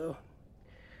field, so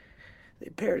they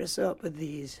paired us up with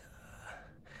these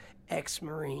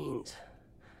ex-Marines.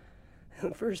 In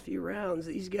the first few rounds,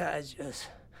 these guys just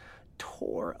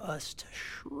tore us to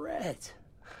shreds.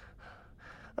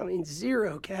 I mean,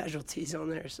 0 casualties on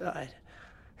their side.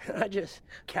 I just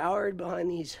cowered behind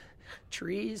these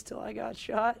trees till I got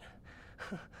shot,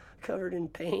 covered in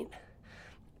paint.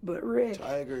 But Rick...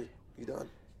 I agree. You done?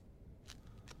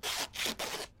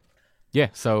 Yeah,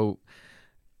 so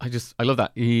I love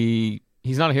that. He's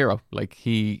not a hero. Like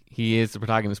he is the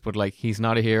protagonist, but like he's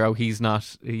not a hero. He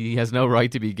has no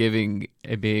right to be giving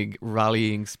a big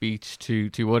rallying speech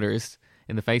to others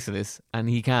in the face of this, and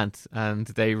he can't. And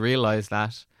they realize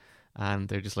that. And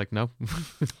they're just like, no.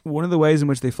 One of the ways in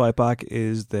which they fight back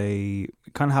is it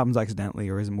kind of happens accidentally,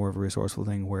 or is it more of a resourceful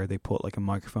thing, where they put like a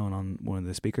microphone on one of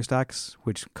the speaker stacks,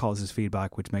 which causes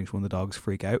feedback, which makes one of the dogs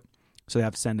freak out. So they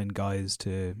have to send in guys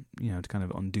to kind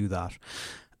of undo that.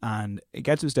 And it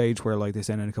gets to a stage where like they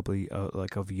send in a couple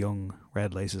of young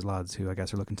Red Laces lads who I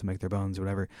guess are looking to make their bones or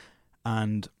whatever.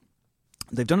 And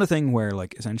they've done a thing where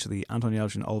like essentially Anton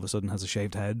Yelchin all of a sudden has a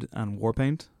shaved head and war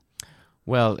paint.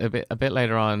 Well, a bit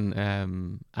later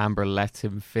on, Amber lets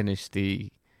him finish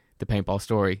the paintball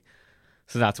story.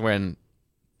 So that's when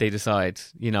they decide,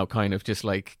 kind of just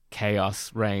like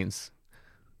chaos reigns.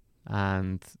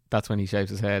 And that's when he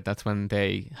shaves his head. That's when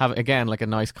they have, again, like a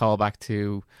nice callback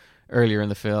to earlier in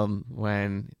the film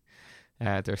when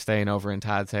they're staying over in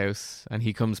Tad's house and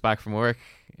he comes back from work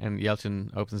and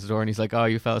Yelchin opens the door and he's like, oh,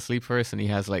 you fell asleep first? And he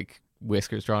has like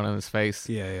whiskers drawn on his face.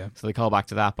 Yeah. So they call back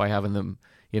to that by having them,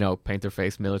 paint their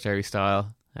face military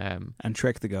style. And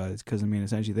trick the guys, because, I mean,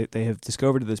 essentially they have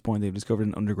discovered at this point, they've discovered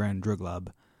an underground drug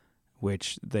lab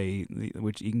which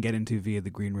you can get into via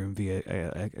the green room via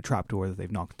a trapdoor that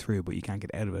they've knocked through, but you can't get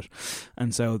out of it.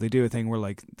 And so they do a thing where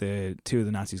like the two of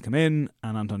the Nazis come in,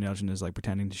 and Anton Yelchin is like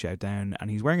pretending to shout down, and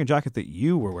he's wearing a jacket that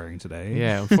you were wearing today.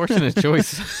 Yeah, unfortunate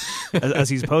choice. as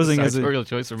he's posing as a real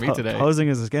choice for me today, posing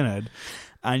as a skinhead.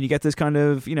 And you get this kind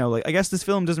of, like, I guess this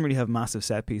film doesn't really have massive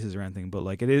set pieces or anything, but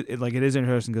like it is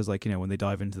interesting because, like, when they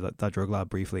dive into that drug lab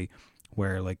briefly,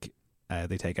 where like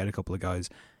they take out a couple of guys,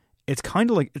 it's kind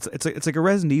of like it's like a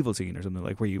Resident Evil scene or something,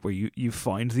 like where you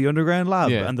find the underground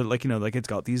lab, and like it's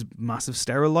got these massive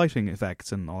sterile lighting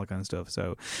effects and all that kind of stuff.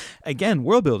 So again,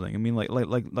 world building. I mean,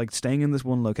 like staying in this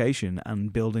one location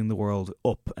and building the world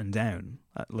up and down,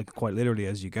 like quite literally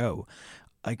as you go.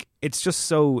 Like, it's just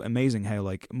so amazing how,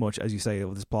 like, much, as you say,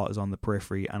 this plot is on the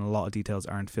periphery and a lot of details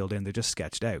aren't filled in. They're just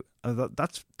sketched out.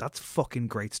 That's fucking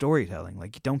great storytelling.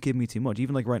 Like, don't give me too much.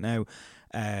 Even, like, right now,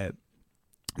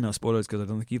 no spoilers because I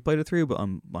don't think you've played it through, but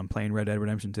I'm playing Red Dead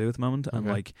Redemption 2 at the moment, and,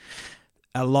 like,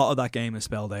 a lot of that game is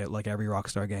spelled out like every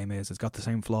Rockstar game is. It's got the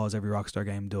same flaws every Rockstar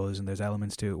game does, and there's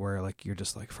elements to it where, like, you're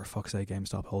just like, for fuck's sake, game,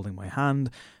 stop holding my hand.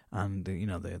 And the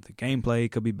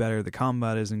gameplay could be better, the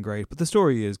combat isn't great, but the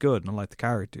story is good, and I like the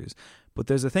characters. But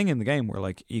there's a thing in the game where,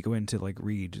 like, you go in to, like,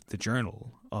 read the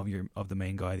journal of the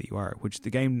main guy that you are, which the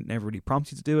game never really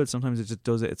prompts you to do it. Sometimes it just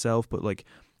does it itself. But, like,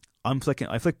 I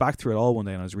flicked back through it all one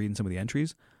day and I was reading some of the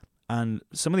entries, and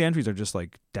some of the entries are just,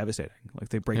 like, devastating. Like,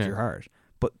 they break your heart.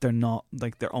 But they're not,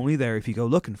 like, they're only there if you go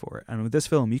looking for it. And with this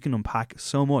film, you can unpack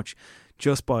so much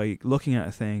just by looking at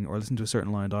a thing or listening to a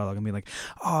certain line of dialogue and being like,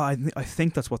 oh, I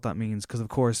think that's what that means, because of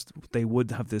course they would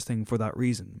have this thing for that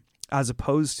reason, as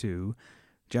opposed to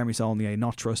Jeremy Saulnier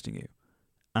not trusting you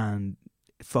and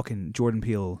fucking Jordan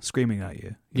Peele screaming at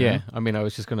you. Yeah, know? I mean, I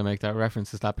was just going to make that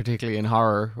reference, is that particularly in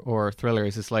horror or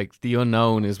thrillers, it's like the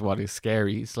unknown is what is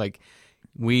scary. It's like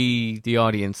we, the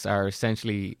audience, are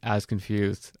essentially as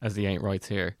confused as the ain't rights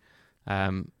here.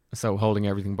 So holding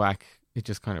everything back, it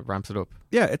just kind of ramps it up.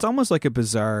 Yeah, it's almost like a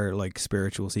bizarre, like,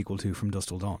 spiritual sequel to From Dusk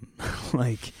Till Dawn.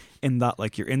 Like, in that,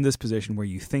 like, you're in this position where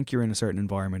you think you're in a certain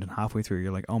environment, and halfway through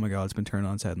you're like, oh my god, it's been turned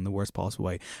on its head in the worst possible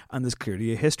way. And there's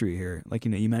clearly a history here. Like,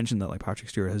 you mentioned that, like, Patrick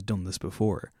Stewart has done this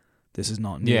before. This is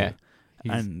not new. Yeah.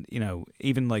 And,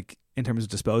 even, like, in terms of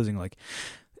disposing, like,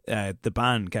 the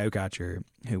band Cowcatcher,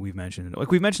 who we've mentioned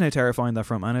how terrifying that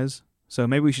frontman is. So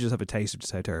maybe we should just have a taste of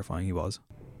just how terrifying he was.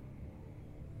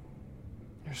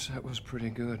 Your set was pretty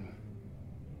good.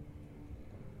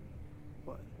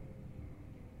 What?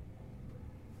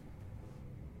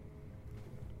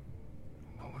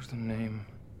 What was the name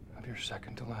of your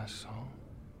second to last song?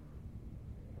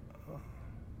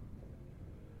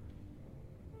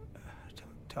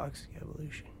 Toxic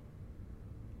Evolution.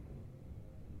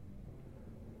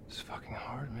 It's fucking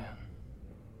hard, man.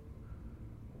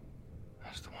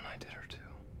 That's the one I did her to.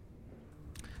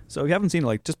 So if you haven't seen it,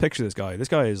 like, just picture this guy. This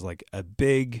guy is like a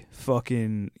big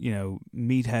fucking,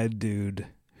 meathead dude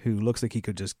who looks like he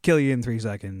could just kill you in 3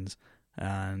 seconds,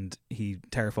 and he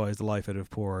terrifies the life out of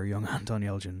poor young Anton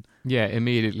Yelchin. Yeah,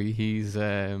 immediately he's,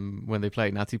 when they play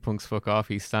Nazi Punks Fuck Off,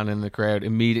 he's standing in the crowd,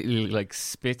 immediately, like,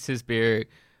 spits his beer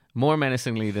more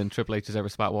menacingly than Triple H has ever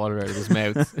spat water out of his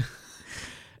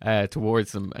mouth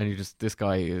towards them, and this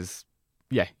guy is...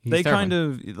 Yeah, they terrifying.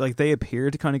 kind of, like, they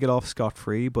appear to kind of get off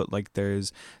scot-free, but, like,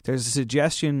 there's a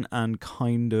suggestion and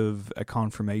kind of a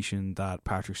confirmation that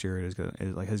Patrick Stewart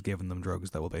has given them drugs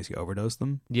that will basically overdose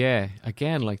them. Yeah,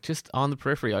 again, like, just on the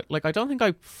periphery. I don't think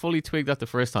I fully twigged that the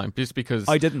first time, just because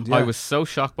I didn't. Yeah. I was so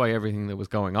shocked by everything that was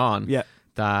going on. Yeah,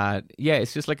 that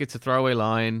it's just like it's a throwaway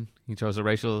line. He throws a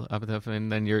racial epithet, and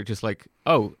then you're just like,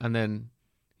 oh, and then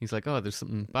he's like, oh, there's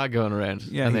something bad going around.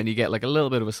 Yeah, and then you get, like, a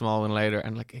little bit of a small one later.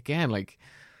 And, like, again, like,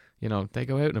 they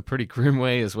go out in a pretty grim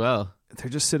way as well. They're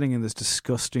just sitting in this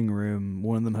disgusting room.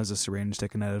 One of them has a syringe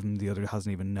sticking out of him. The other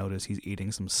hasn't even noticed he's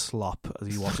eating some slop as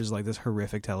he watches, like, this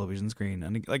horrific television screen.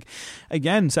 And, like,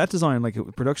 again, set design, like,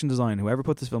 production design, whoever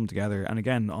put this film together, and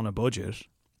again, on a budget,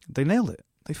 they nailed it.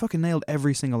 They fucking nailed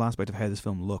every single aspect of how this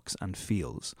film looks and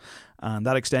feels. And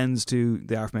that extends to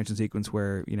the aforementioned sequence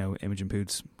where, Imogen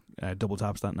Poots double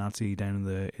taps that Nazi down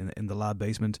in the lab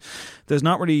basement. There's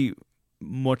not really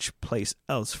much place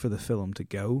else for the film to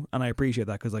go, and I appreciate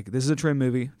that, because like, this is a trim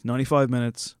movie, 95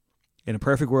 minutes. In a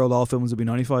perfect world, all films would be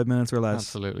 95 minutes or less.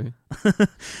 Absolutely.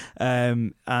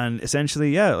 And essentially,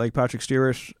 yeah, like Patrick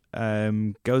Stewart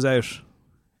goes out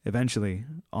eventually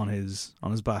on his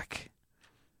back.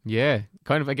 Yeah,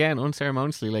 kind of again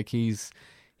unceremoniously, like he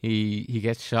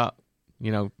gets shot,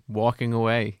 walking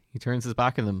away. He turns his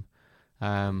back on them.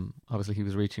 Obviously he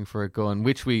was reaching for a gun,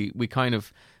 which we kind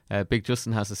of Big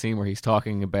Justin has a scene where he's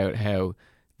talking about how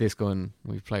this gun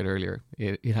we've played earlier,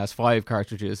 it has 5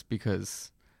 cartridges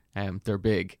because they're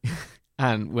big.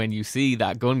 And when you see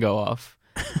that gun go off,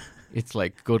 it's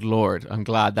like, good lord, I'm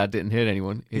glad that didn't hit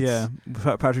anyone.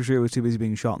 Patrick Stewart was too busy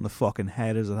being shot in the fucking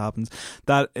head as it happens.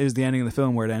 That is the ending of the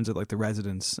film, where it ends at like the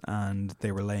residence, and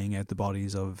they were laying out the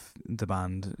bodies of the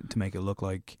band to make it look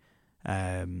like,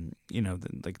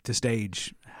 like to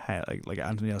stage, like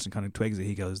Anthony Elson kind of twigs it.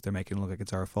 He goes, they're making it look like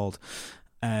it's our fault.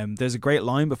 There's a great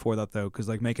line before that though, because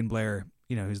like Macon Blair,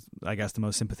 who's I guess the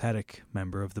most sympathetic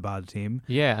member of the bad team.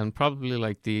 Yeah, and probably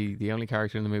like the only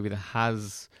character in the movie that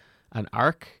has an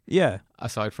arc. Yeah.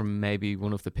 Aside from maybe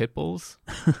one of the pit bulls.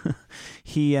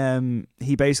 He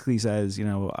basically says,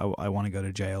 I want to go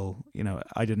to jail.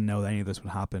 I didn't know that any of this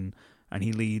would happen. And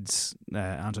he leads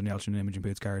Anton Yelchin and Imogen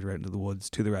Poots' character out into the woods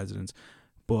to the residence.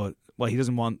 But, well, he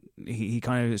doesn't want... He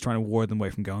kind of is trying to ward them away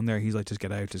from going there. He's like, just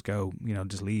get out, just go,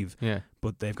 just leave. Yeah.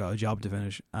 But they've got a job to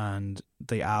finish. And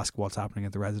they ask what's happening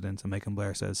at the residence. And Macon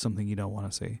Blair says, something you don't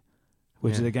want to see.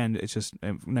 Which is, again, it's just...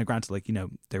 Now, granted, like,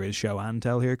 there is show and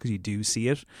tell here because you do see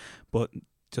it. But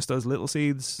just those little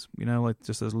seeds, like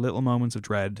just those little moments of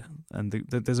dread. And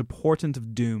there's a portent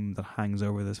of doom that hangs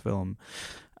over this film.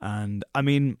 And, I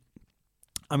mean,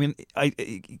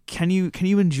 can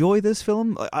you enjoy this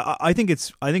film? I think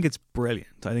it's brilliant.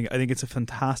 I think it's a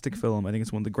fantastic film. I think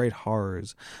it's one of the great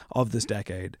horrors of this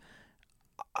decade.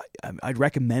 I'd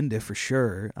recommend it for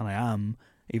sure, and I am,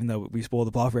 even though we spoil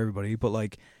the plot for everybody. But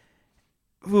like,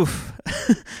 oof.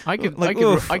 I could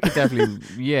definitely, I could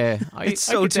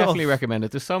definitely recommend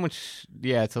it. There's so much,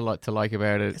 it's a lot to like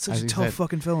about it. It's such a tough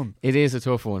fucking film. It is a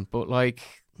tough one, but like,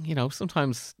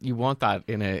 sometimes you want that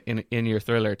in your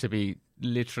thriller to be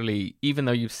literally, even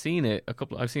though you've seen it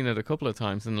I've seen it a couple of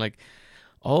times, and like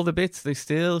all the bits, they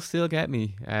still get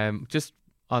me. Just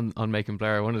on Macon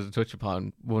Blair, I wanted to touch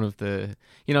upon one of the,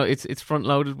 it's front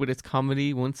loaded with its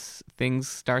comedy. Once things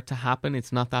start to happen,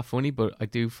 it's not that funny, but I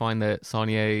do find that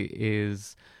Saulnier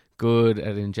is good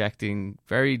at injecting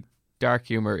very dark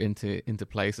humor into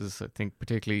places. I think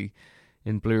particularly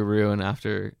in Blue Ruin,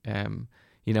 after a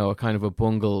kind of a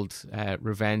bungled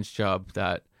revenge job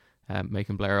that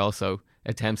Macon Blair also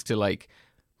attempts to like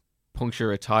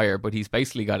puncture a tire, but he's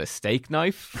basically got a steak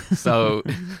knife, so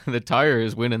the tire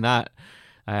is winning that,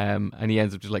 and he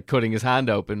ends up just like cutting his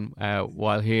hand open.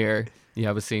 While here you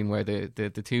have a scene where the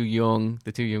two young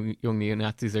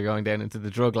neo-Nazis are going down into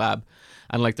the drug lab,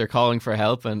 and like they're calling for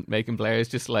help, and Macon Blair is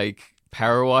just like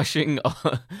power washing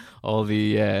all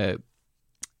the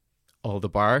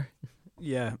bar.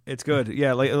 Yeah, it's good.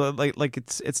 Yeah, like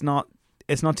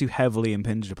it's not too heavily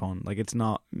impinged upon. Like, it's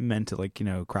not meant to like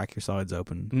crack your sides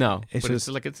open. No, it's but just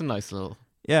it's a nice little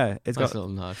it's nice got little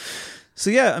nod.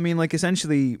 So yeah, I mean, like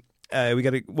essentially, you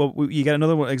get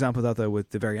another example of that though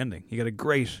with the very ending. You get a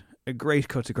great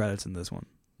cut to credits in this one.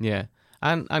 Yeah,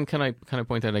 and can I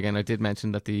point out again? I did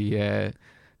mention that the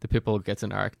pitbull gets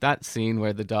an arc. That scene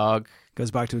where the dog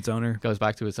goes back to its owner,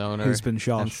 who's been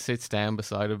shot, and sits down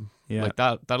beside him. Yeah, like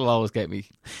that'll always get me.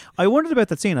 I wondered about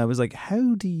that scene. I was like,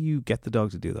 how do you get the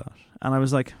dog to do that? And I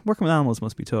was like, working with animals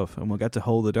must be tough, and we'll get to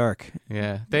hold the dark.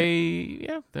 Yeah,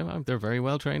 they're very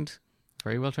well trained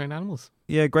animals.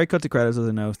 Yeah, great cut to credits as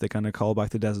a note. They kind of call back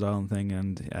the desert island thing,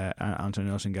 and Anton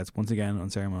Yelchin gets once again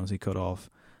unceremoniously cut off.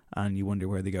 And you wonder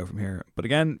where they go from here. But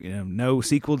again, no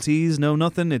sequel tease, no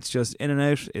nothing. It's just in and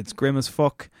out. It's grim as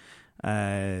fuck.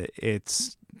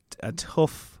 It's a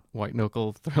tough white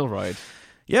knuckle thrill ride.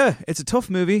 Yeah, it's a tough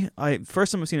movie.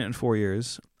 First time I've seen it in 4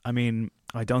 years. I mean,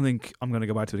 I don't think I'm going to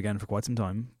go back to it again for quite some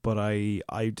time. But I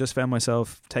just found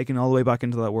myself taken all the way back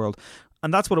into that world.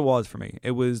 And that's what it was for me.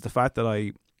 It was the fact that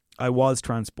I was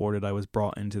transported. I was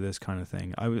brought into this kind of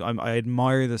thing. I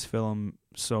admire this film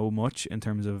so much in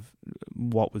terms of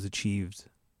what was achieved.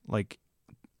 Like,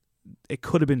 it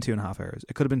could have been 2.5 hours.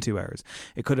 It could have been 2 hours.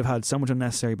 It could have had so much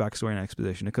unnecessary backstory and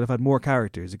exposition. It could have had more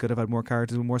characters. It could have had more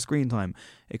characters with more screen time.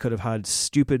 It could have had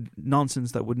stupid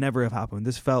nonsense that would never have happened.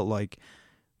 This felt like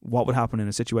what would happen in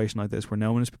a situation like this where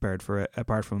no one is prepared for it,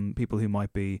 apart from people who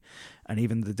might be, and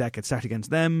even the deck gets stacked against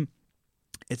them.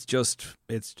 It's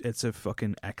a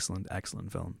fucking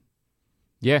excellent film.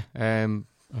 Yeah,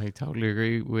 I totally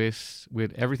agree with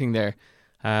everything there.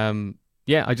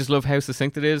 Yeah, I just love how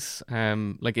succinct it is.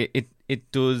 Like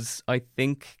it does, I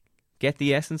think, get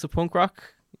the essence of punk rock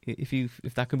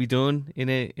if that can be done in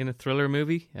a thriller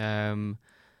movie. And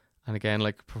again,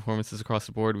 like performances across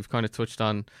the board, we've kind of touched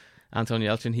on Anton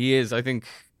Yelchin. He is, I think,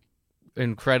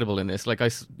 incredible in this. Like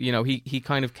he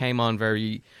kind of came on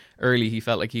very early. He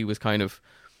felt like he was kind of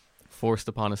forced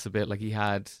upon us a bit. Like he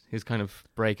had his kind of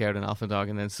breakout in Alpha Dog,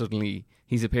 and then suddenly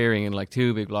he's appearing in like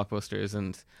 2 big blockbusters,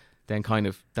 and then kind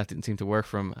of that didn't seem to work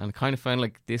for him. And kind of found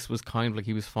like this was kind of like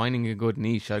he was finding a good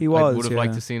niche. I would have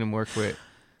liked to seen him work with.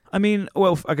 I mean,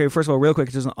 well, okay, first of all, real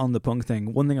quick, just on the punk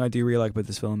thing, one thing I do really like about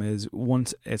this film is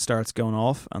once it starts going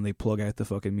off and they plug out the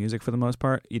fucking music for the most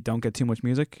part, you don't get too much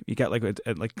music. You get like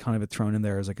like kind of it thrown in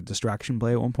there as like a distraction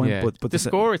play at one point. Yeah. But the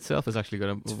score itself is actually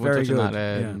good. It's very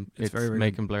good. It's very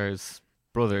Macon Blair's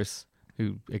brothers,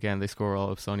 who, again, they score all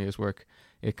of Sonia's work.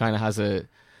 It kind of has a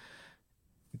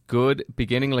good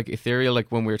beginning, like ethereal,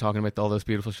 like when we were talking about all those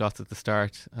beautiful shots at the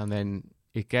start, and then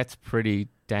it gets pretty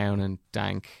down and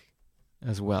dank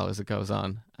as well as it goes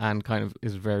on, and kind of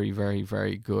is very, very,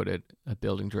 very good at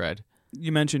building dread.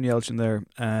 You mentioned Yelchin there.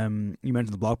 You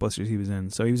mentioned the blockbusters he was in.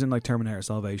 So he was in like Terminator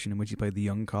Salvation, in which he played the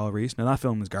young Kyle Reese. Now that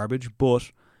film was garbage,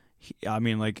 but I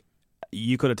mean, like,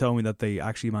 you could have told me that they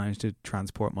actually managed to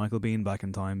transport Michael Biehn back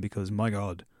in time, because my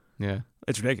God, yeah,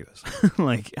 it's ridiculous.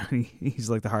 Like, he's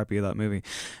like the harpy of that movie.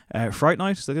 Fright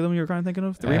Night, is that the one you were kind of thinking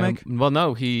of? The remake? Well,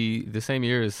 no, the same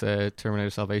year as Terminator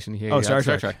Salvation. Star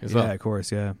Trek as well. Yeah, of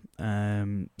course, yeah.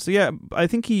 So yeah, I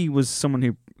think he was someone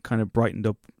who kind of brightened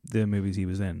up the movies he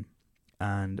was in,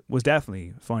 and was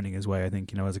definitely finding his way, I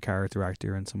think, as a character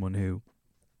actor and someone who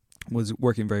was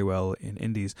working very well in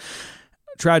indies.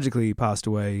 Tragically passed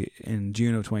away in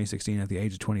June of 2016 at the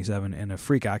age of 27 in a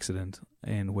freak accident,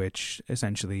 in which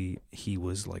essentially he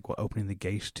was like opening the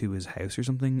gate to his house or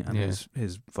something, and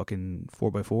his fucking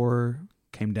 4x4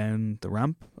 came down the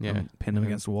ramp and pinned him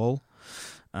against the wall,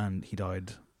 and he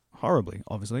died horribly,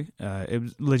 obviously. It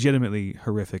was legitimately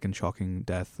horrific and shocking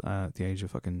death at the age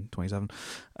of fucking 27.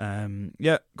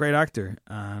 Yeah, great actor,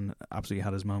 and absolutely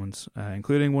had his moments,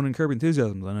 including one in Curb Your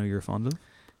Enthusiasm that I know you're fond of.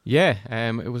 Yeah,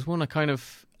 it was one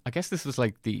I guess this was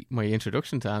like my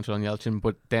introduction to Anton Yelchin,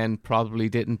 but then probably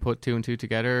didn't put 2 and 2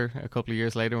 together a couple of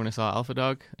years later when I saw Alpha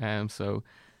Dog. So I'm going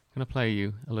to play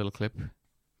you a little clip.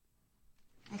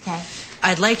 Okay.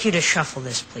 I'd like you to shuffle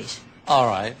this, please. All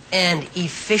right. And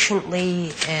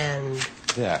efficiently and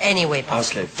any way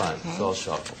possible. Okay, fine. Okay. So I'll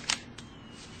shuffle.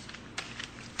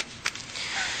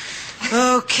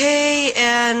 Okay,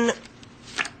 and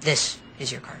this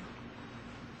is your card.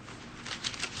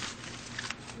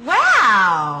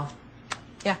 Wow.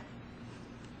 Yeah.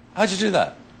 How'd you do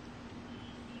that?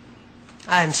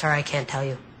 I'm sorry, I can't tell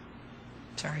you.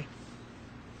 Sorry.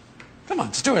 Come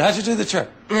on, Stuart, how'd you do the trick?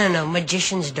 No,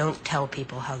 magicians don't tell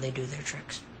people how they do their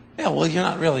tricks. Yeah, well, you're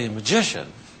not really a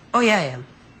magician. Oh, yeah, I am.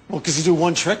 Well, because you do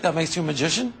one trick, that makes you a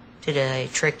magician? Did I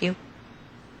trick you?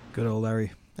 Good old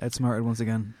Larry. Outsmarted once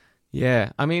again.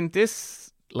 Yeah, I mean,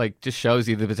 this just shows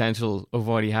you the potential of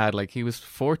what he had. Like, he was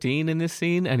 14 in this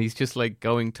scene, and he's just like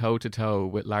going toe to toe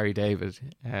with Larry David,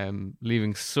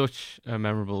 leaving such a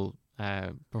memorable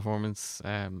performance.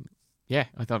 Yeah,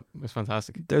 I thought it was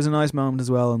fantastic. There's a nice moment as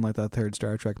well in like that third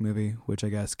Star Trek movie, which I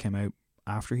guess came out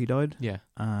after he died. Yeah.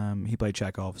 He played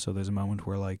Chekhov, so there's a moment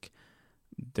where like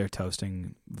they're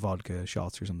toasting vodka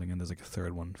shots or something, and there's like a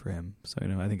third one for him. So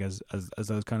I think as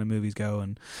those kind of movies go,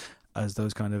 and as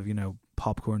those kind of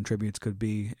popcorn tributes could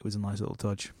be, it was a nice little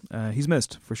touch. He's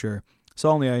missed for sure.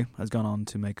 Saulnier has gone on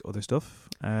to make other stuff.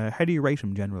 How do you rate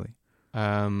him generally?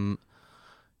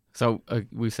 So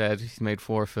we said he's made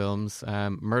 4 films.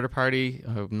 Murder Party,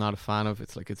 I'm not a fan of.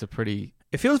 It's a pretty.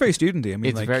 It feels very studenty. I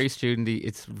mean, it's very studenty.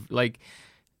 It's like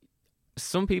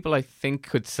some people I think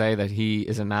could say that he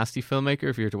is a nasty filmmaker.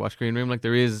 If you were to watch Green Room, like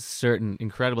there is certain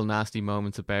incredible nasty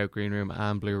moments about Green Room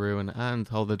and Blue Ruin and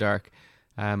Hold the Dark.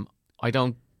 I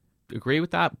don't agree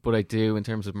with that, but I do in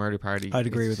terms of Murder Party. I'd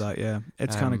agree with that. Yeah,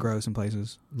 it's kind of gross in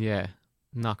places. Yeah.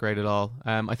 Not great at all.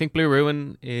 I think Blue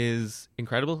Ruin is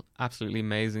incredible, absolutely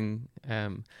amazing,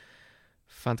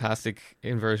 fantastic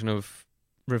inversion of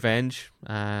revenge,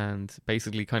 and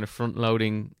basically kind of front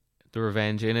loading the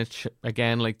revenge in it.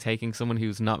 Again, like taking someone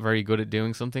who's not very good at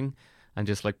doing something and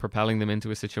just like propelling them into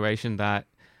a situation that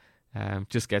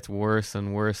just gets worse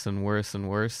and worse and worse and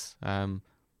worse.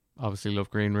 Obviously love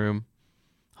Green Room.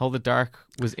 Hold the Dark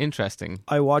was interesting.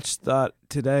 I watched that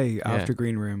today after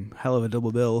Green Room. Hell of a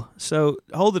double bill. So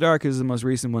Hold the Dark is the most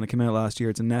recent one. It came out last year.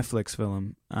 It's a Netflix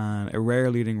film, and a rare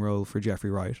leading role for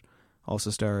Jeffrey Wright. Also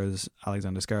stars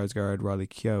Alexander Skarsgård, Riley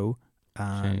Keough,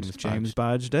 and James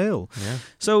Badge Dale. Yeah.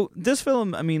 So this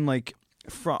film, I mean, like,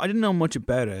 I didn't know much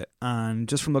about it, and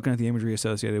just from looking at the imagery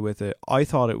associated with it, I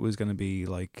thought it was going to be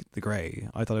like The Grey.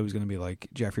 I thought it was going to be like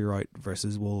Jeffrey Wright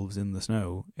versus wolves in the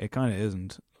snow. It kind of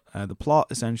isn't. The plot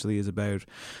essentially is about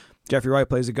Jeffrey Wright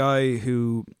plays a guy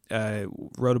who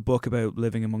wrote a book about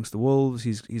living amongst the wolves.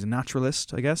 He's a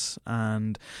naturalist, I guess,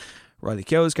 and Riley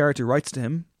Keough's character writes to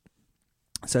him,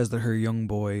 says that her young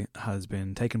boy has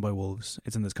been taken by wolves.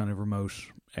 It's in this kind of remote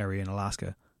area in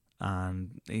Alaska,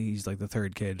 and he's like the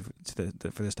third kid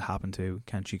for this to happen to.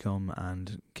 Can she come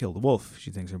and kill the wolf? She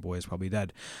thinks her boy is probably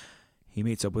dead. He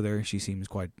meets up with her. She seems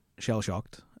quite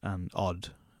shell-shocked and odd,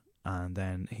 and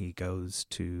then he goes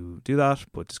to do that,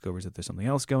 but discovers that there's something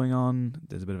else going on.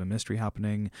 There's a bit of a mystery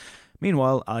happening.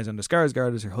 Meanwhile, Alexander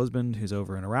Skarsgård is her husband, who's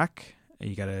over in Iraq.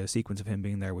 You get a sequence of him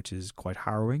being there, which is quite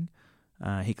harrowing.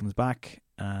 He comes back,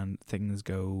 and things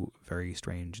go very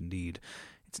strange indeed.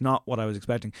 It's not what I was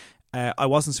expecting. I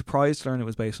wasn't surprised to learn it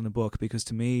was based on a book, because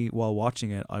to me, while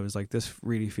watching it, I was like, this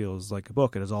really feels like a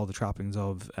book. It has all the trappings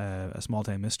of a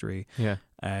small-town mystery,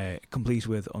 complete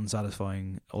with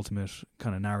unsatisfying ultimate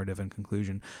kind of narrative and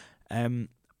conclusion.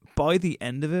 By the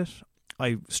end of it,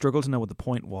 I struggled to know what the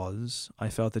point was. I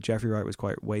felt that Jeffrey Wright was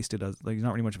quite wasted, as like he's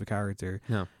not really much of a character.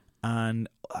 No. And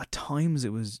at times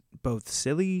it was both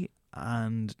silly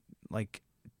and like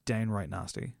downright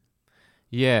nasty.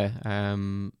 Yeah,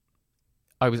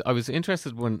 I was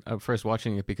interested when first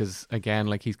watching it, because again,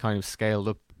 like, he's kind of scaled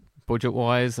up budget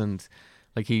wise, and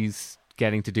like he's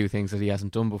getting to do things that he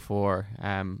hasn't done before.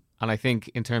 And I think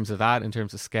in terms of that, in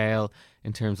terms of scale,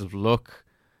 in terms of look,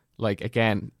 like,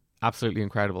 again, absolutely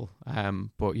incredible.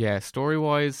 But yeah, story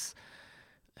wise,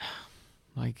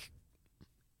 like,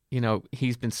 you know,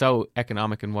 he's been so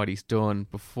economic in what he's done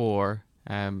before.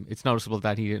 It's noticeable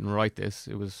that he didn't write this.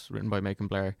 It was written by Macon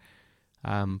Blair.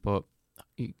 But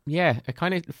yeah, it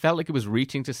kind of felt like it was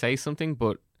reaching to say something,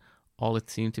 but all it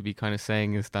seemed to be kind of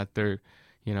saying is that there's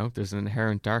an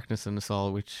inherent darkness in us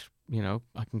all, which, you know,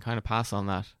 I can kind of pass on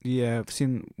that. Yeah, I've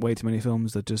seen way too many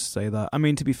films that just say that. I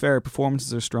mean, to be fair,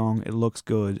 performances are strong, it looks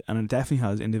good, and it definitely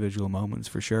has individual moments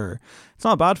for sure. It's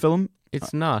not a bad film.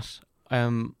 It's not.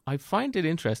 I find it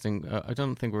interesting. I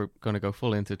don't think we're going to go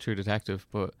full into True Detective,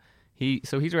 but he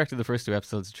directed the first 2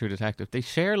 episodes of True Detective. They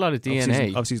share a lot of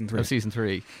DNA of season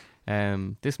 3.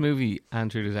 This movie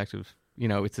and True Detective, you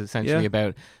know, it's essentially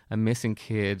about a missing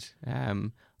kid.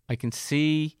 I can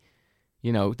see,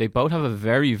 you know, they both have a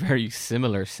very, very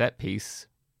similar set piece.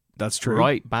 That's true.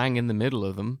 Right bang in the middle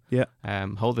of them. Yeah.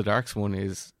 Hold the Darks one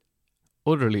is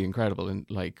utterly incredible, and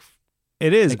like,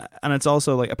 it is, and it's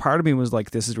also like, a part of me was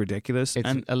like, this is ridiculous. It's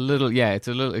and a little,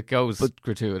 it goes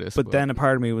gratuitous. But then a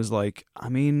part of me was like, I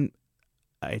mean,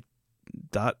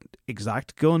 that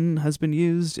exact gun has been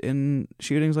used in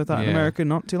shootings like that in America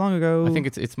not too long ago. I think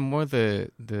it's more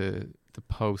the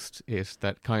post it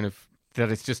that kind of,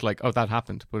 that it's just like, oh, that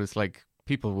happened, but it's like,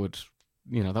 people would,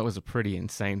 you know, that was a pretty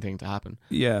insane thing to happen.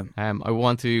 Yeah. I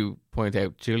want to point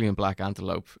out Julian Black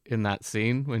Antelope in that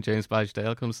scene when James Badge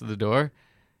Dale comes to the door.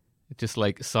 Just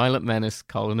like silent menace,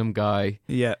 calling him Guy.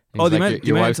 Yeah. Oh,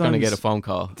 your wife's going to get a phone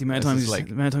call. The amount of times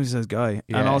he says Guy.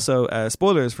 Yeah. And also,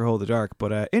 spoilers for Hold the Dark,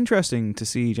 but interesting to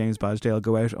see James Badge Dale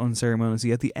go out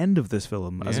unceremoniously at the end of this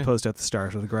film, as opposed to at the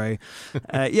start of The Grey.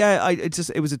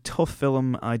 It was a tough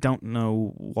film. I don't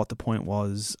know what the point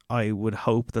was. I would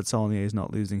hope that Saulnier is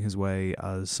not losing his way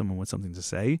as someone with something to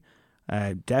say.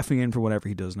 Definitely in for whatever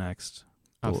he does next.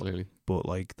 Absolutely. But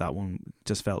like, that one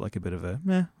just felt like a bit of a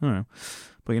I don't know.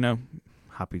 But, you know,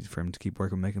 happy for him to keep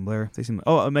working with Macon Blair.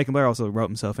 Macon Blair also wrote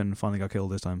himself in and finally got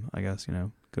killed this time, I guess, you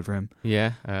know. Good for him.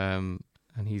 Yeah, and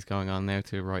he's going on now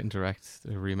to write and direct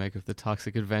a remake of The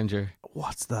Toxic Avenger.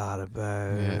 What's that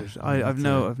about? Yeah, I've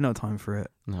no time for it.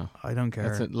 No. I don't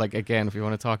care. Like, again, if you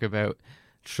want to talk about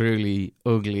truly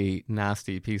ugly,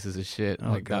 nasty pieces of shit,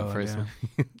 that first one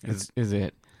is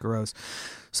it. Gross.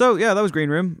 So, yeah, that was Green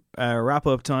Room.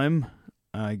 Wrap-up time,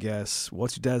 I guess.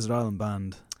 What's your Desert Island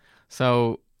Band?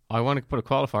 So, I want to put a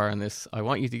qualifier on this. I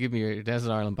want you to give me your Desert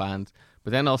Island Band,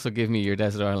 but then also give me your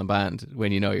Desert Island Band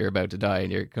when you know you're about to die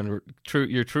and you're going to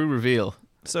your true reveal.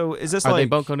 So is this Are they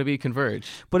both going to be converged?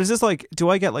 But is this like, do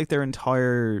I get like their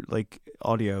entire like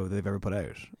audio they've ever put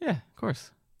out? Yeah, of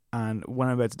course. And when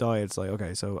I'm about to die, it's like,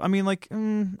 okay, so I mean, like,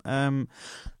 it's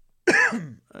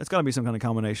got to be some kind of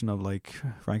combination of like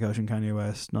Frank Ocean, Kanye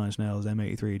West, Nine Inch Nails,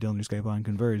 M83, Dillinger Escape Plan,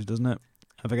 Converge, doesn't it?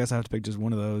 If I guess I have to pick just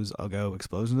one of those, I'll go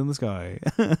Explosions in the Sky.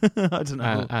 I don't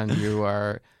know. And you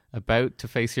are about to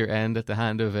face your end at the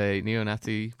hand of a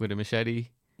neo-Nazi with a machete.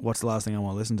 What's the last thing I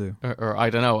want to listen to? Or I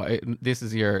don't know.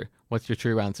 What's your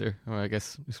true answer? Or I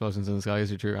guess Explosions in the Sky is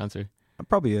your true answer. It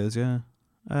probably is, yeah.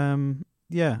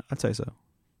 Yeah, I'd say so.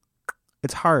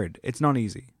 It's hard. It's not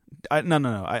easy.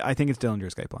 No. I think it's Dillinger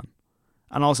Escape Plan.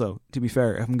 And also, to be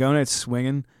fair, if I'm going out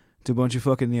swinging to a bunch of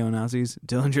fucking neo-Nazis,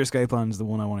 Dillinger Escape Plan is the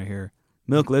one I want to hear.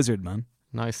 Milk Lizard, man.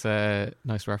 Nice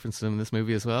reference to him in this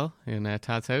movie as well, in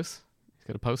Tad's house. He's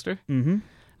got a poster. Mm-hmm.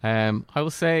 I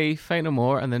will say Fate No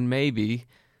More, and then maybe,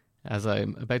 as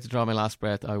I'm about to draw my last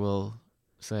breath, I will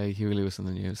say Huey Lewis in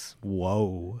the News.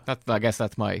 Whoa. I guess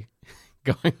that's my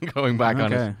going back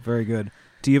on it. Okay, very good.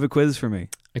 Do you have a quiz for me?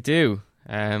 I do.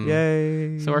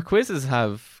 Yay. So our quizzes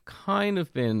have kind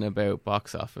of been about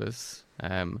box office,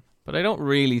 but I don't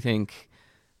really think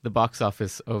the box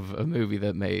office of a movie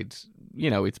that made,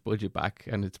 its budget back,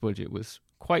 and its budget was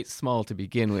quite small to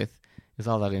begin with, is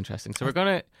all that interesting. So we're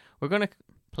gonna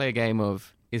play a game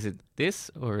of, is it this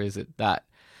or is it that?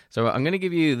 So I'm going to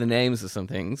give you the names of some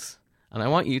things, and I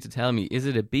want you to tell me, is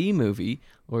it a B movie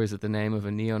or is it the name of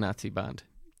a neo-Nazi band?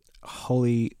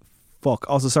 Holy fuck.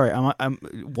 Also, sorry,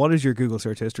 what is your Google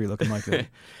search history looking like there?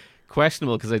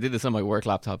 Questionable, because I did this on my work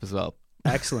laptop as well.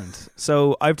 Excellent.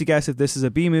 So I have to guess if this is a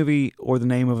B movie or the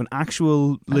name of an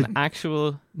actual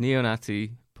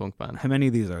neo-Nazi punk band. How many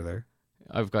of these are there?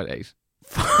 I've got 8.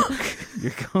 Fuck.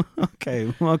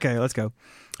 Okay, let's go.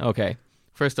 Okay,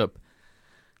 first up,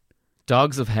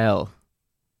 Dogs of Hell.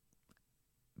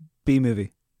 B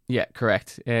movie. Yeah,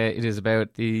 correct. It is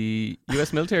about the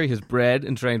US military has bred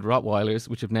and trained Rottweilers,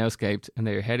 which have now escaped, and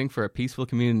they are heading for a peaceful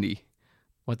community.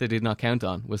 What they did not count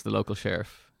on was the local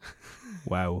sheriff.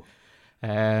 Wow.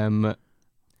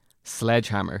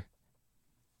 Sledgehammer.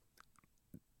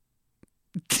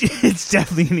 It's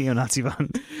definitely a neo-Nazi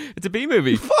band. It's a B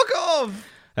movie. Fuck off!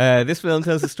 This film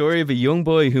tells the story of a young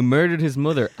boy who murdered his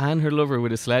mother and her lover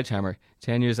with a sledgehammer.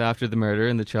 10 years after the murder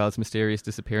and the child's mysterious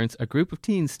disappearance, a group of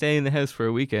teens stay in the house for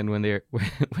a weekend when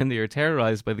they are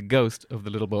terrorized by the ghost of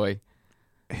the little boy.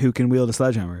 Who can wield a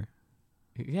sledgehammer?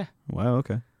 Yeah. Wow,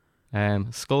 okay.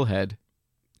 Skullhead.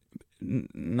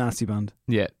 Nazi band.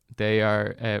 Yeah. They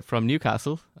are from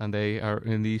Newcastle, and they are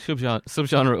in the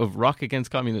subgenre of rock against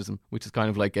communism, which is kind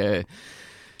of like a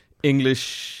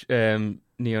English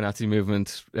neo-Nazi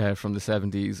movement from the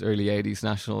 70s, early 80s,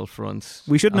 National Front.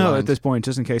 We should know at this point,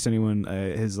 just in case anyone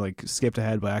has skipped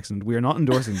ahead by accident, we are not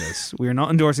endorsing this. We are not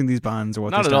endorsing these bands or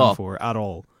what they stand for at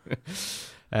all.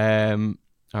 All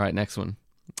right, next one.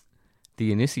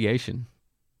 The Initiation.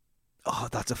 Oh,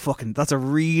 it's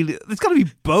got to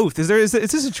be both. Is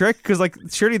this a trick? Because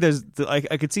surely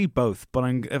I could see both, but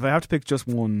if I have to pick just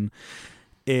one,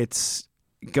 it's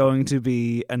going to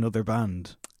be another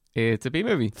band. It's a B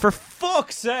movie. For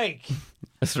fuck's sake!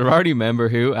 A sorority member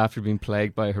who, after being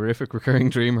plagued by a horrific recurring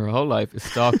dream her whole life, is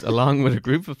stalked along with a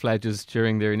group of pledges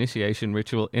during their initiation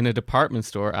ritual in a department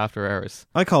store after hours.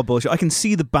 I call bullshit. I can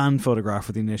see the band photograph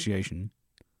for the initiation.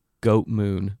 Goat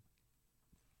Moon.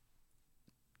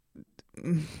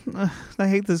 I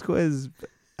hate this quiz.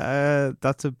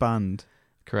 That's a band.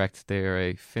 Correct. They are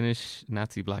a Finnish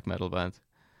Nazi black metal band.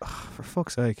 For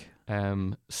fuck's sake.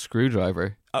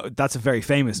 Screwdriver. Oh, that's a very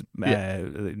famous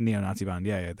neo-Nazi band.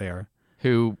 Yeah, they are.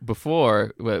 Who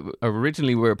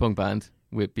originally were a punk band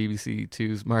with BBC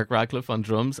Two's Mark Radcliffe on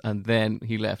drums, and then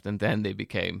he left, and then they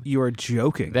became... You are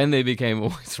joking. Then they became a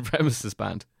white supremacist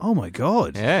band. Oh my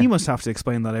God. Yeah. He must have to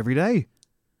explain that every day.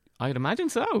 I'd imagine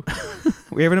so.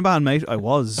 Were you ever in a band, mate? I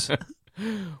was.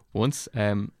 Once.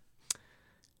 No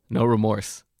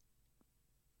Remorse.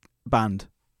 Band.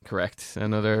 Correct.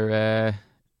 Another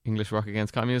English rock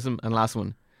against communism. And last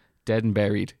one, Dead and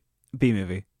Buried. B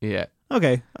movie. Yeah.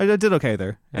 Okay, I did okay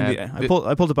there. I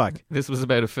pulled it back. This was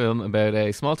about a film about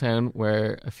a small town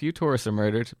where a few tourists are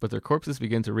murdered, but their corpses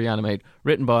begin to reanimate.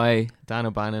 Written by Dan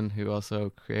O'Bannon, who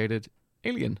also created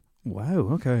Alien.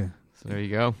 Wow, okay. So there you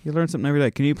go. You learn something every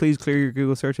day. Can you please clear your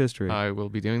Google search history? I will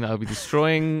be doing that. I'll be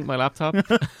destroying my laptop.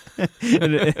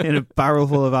 in a barrel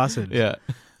full of acid. Yeah.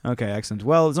 Okay, excellent.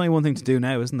 Well, there's only one thing to do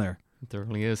now, isn't there? There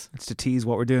only is. It's to tease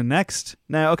what we're doing next.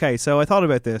 Now, okay, so I thought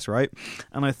about this, right?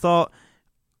 And I thought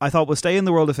we'll stay in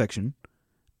the world of fiction.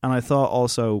 And I thought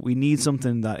also we need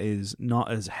something that is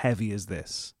not as heavy as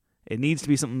this. It needs to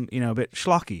be something, a bit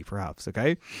schlocky, perhaps,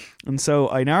 okay? And so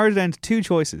I narrowed it down to 2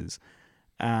 choices.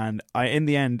 And in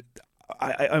the end,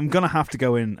 I'm going to have to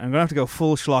go in. I'm going to have to go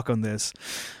full schlock on this.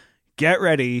 Get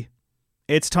ready.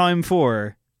 It's time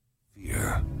for...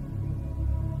 Fear.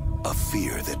 A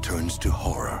fear that turns to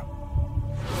horror.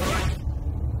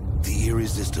 The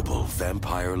irresistible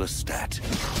vampire Lestat.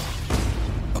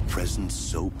 A presence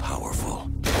so powerful.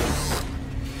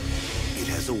 It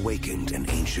has awakened an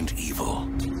ancient evil.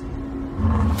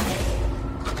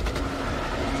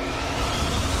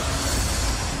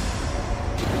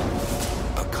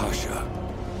 Akasha.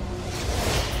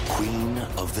 Queen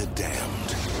of the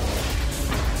Damned.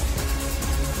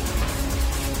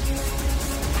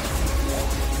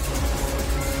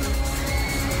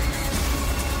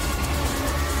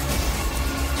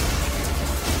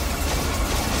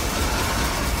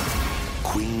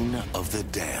 Queen of the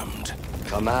Damned.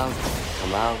 Come out,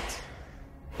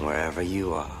 wherever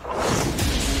you are.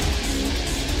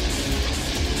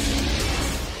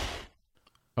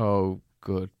 Oh,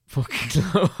 good fucking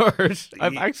Lord.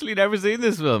 I've actually never seen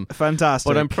this film. Fantastic.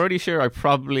 But I'm pretty sure I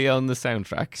probably own the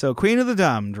soundtrack. So Queen of the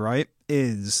Damned, right,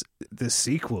 is the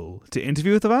sequel to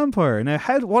Interview with the Vampire. Now,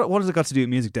 what has it got to do with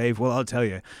music, Dave? Well, I'll tell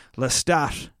you.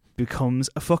 Lestat becomes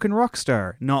a fucking rock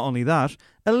star. Not only that,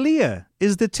 Aaliyah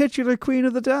is the titular Queen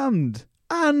of the Damned.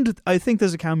 And I think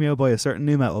there's a cameo by a certain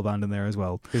new metal band in there as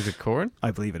well. Is it Korn?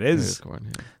 I believe it is. It is Korn,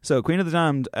 yeah. So Queen of the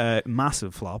Damned,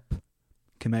 massive flop.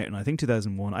 Came out in, I think,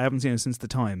 2001. I haven't seen it since the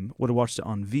time. Would have watched it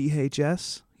on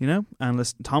VHS, you know? And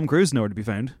listen, Tom Cruise nowhere to be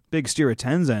found. Big Stuart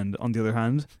Townsend, on the other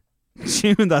hand,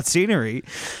 chewing that scenery.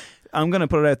 I'm going to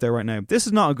put it out there right now. This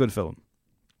is not a good film.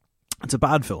 It's a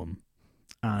bad film.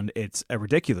 And it's a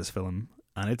ridiculous film.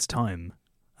 And it's time.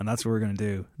 And that's what we're going to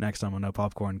do next time on No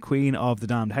Popcorn. Queen of the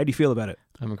Damned. How do you feel about it?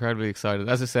 I'm incredibly excited.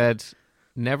 As I said,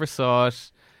 never saw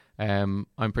it. I'm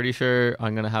pretty sure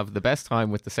I'm going to have the best time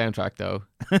with the soundtrack, though.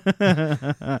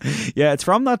 Yeah, it's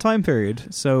from that time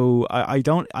period. So I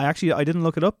didn't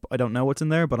look it up. I don't know what's in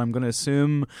there, but I'm going to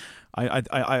assume.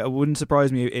 I wouldn't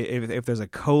surprise me if there's a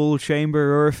Coal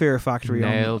Chamber or a Fear Factory.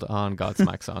 Nailed on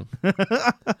Godsmack song.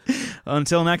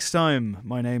 Until next time,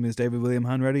 my name is David William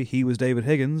Hanready. He was David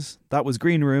Higgins. That was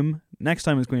Green Room. Next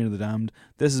time is Queen of the Damned.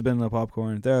 This has been No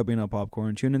Popcorn. There will be No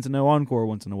Popcorn. Tune into No Encore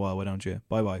once in a while, why don't you?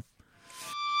 Bye bye.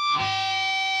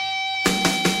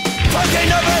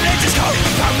 Fucking over nature's code.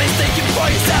 Come and thinking for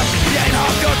yourself. You ain't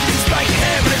hard good, you spank your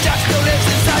hair, but the jack still lives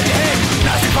inside your head.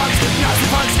 Nazi punks, Nazi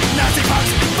punks, Nazi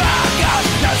punks. Fuck up.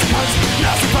 Nazi punks,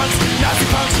 Nazi punks, Nazi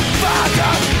punks. Fuck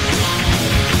up.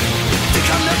 To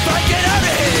come the fuck get out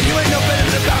of here. You ain't no better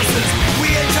than the bouncers. We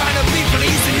ain't trying to be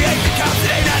police, and you ain't the cops.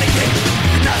 It ain't out of here.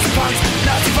 Nazi punks,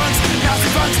 Nazi punks, Nazi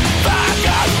punks. Fuck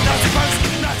up. Nazi punks,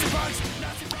 Nazi punks,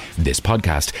 Nazi punks. This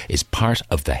podcast is part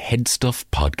of the Head Stuff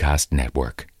Podcast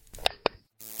Network.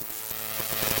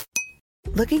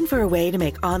 Looking for a way to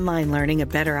make online learning a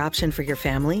better option for your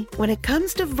family? When it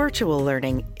comes to virtual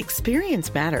learning,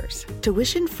 experience matters.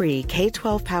 Tuition-free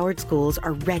K-12-powered schools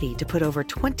are ready to put over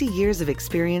 20 years of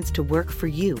experience to work for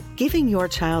you, giving your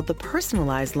child the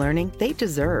personalized learning they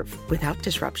deserve without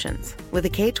disruptions. With a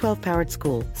K-12-powered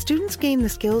school, students gain the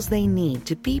skills they need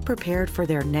to be prepared for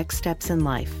their next steps in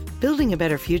life, building a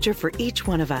better future for each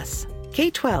one of us.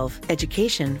 K-12,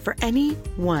 education for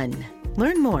anyone.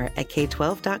 Learn more at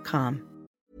K12.com.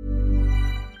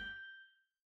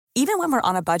 Even when we're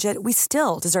on a budget, we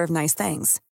still deserve nice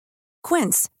things.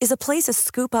 Quince is a place to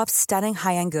scoop up stunning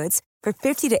high-end goods for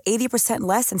 50 to 80%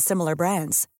 less than similar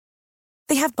brands.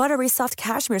 They have buttery soft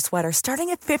cashmere sweaters starting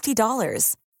at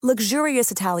 $50,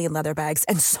 luxurious Italian leather bags,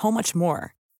 and so much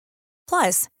more.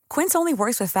 Plus, Quince only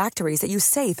works with factories that use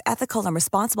safe, ethical, and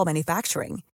responsible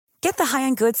manufacturing. Get the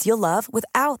high-end goods you'll love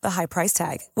without the high price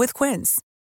tag with Quince.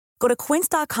 Go to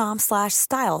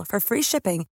quince.com/style for free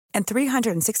shipping and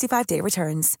 365-day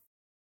returns.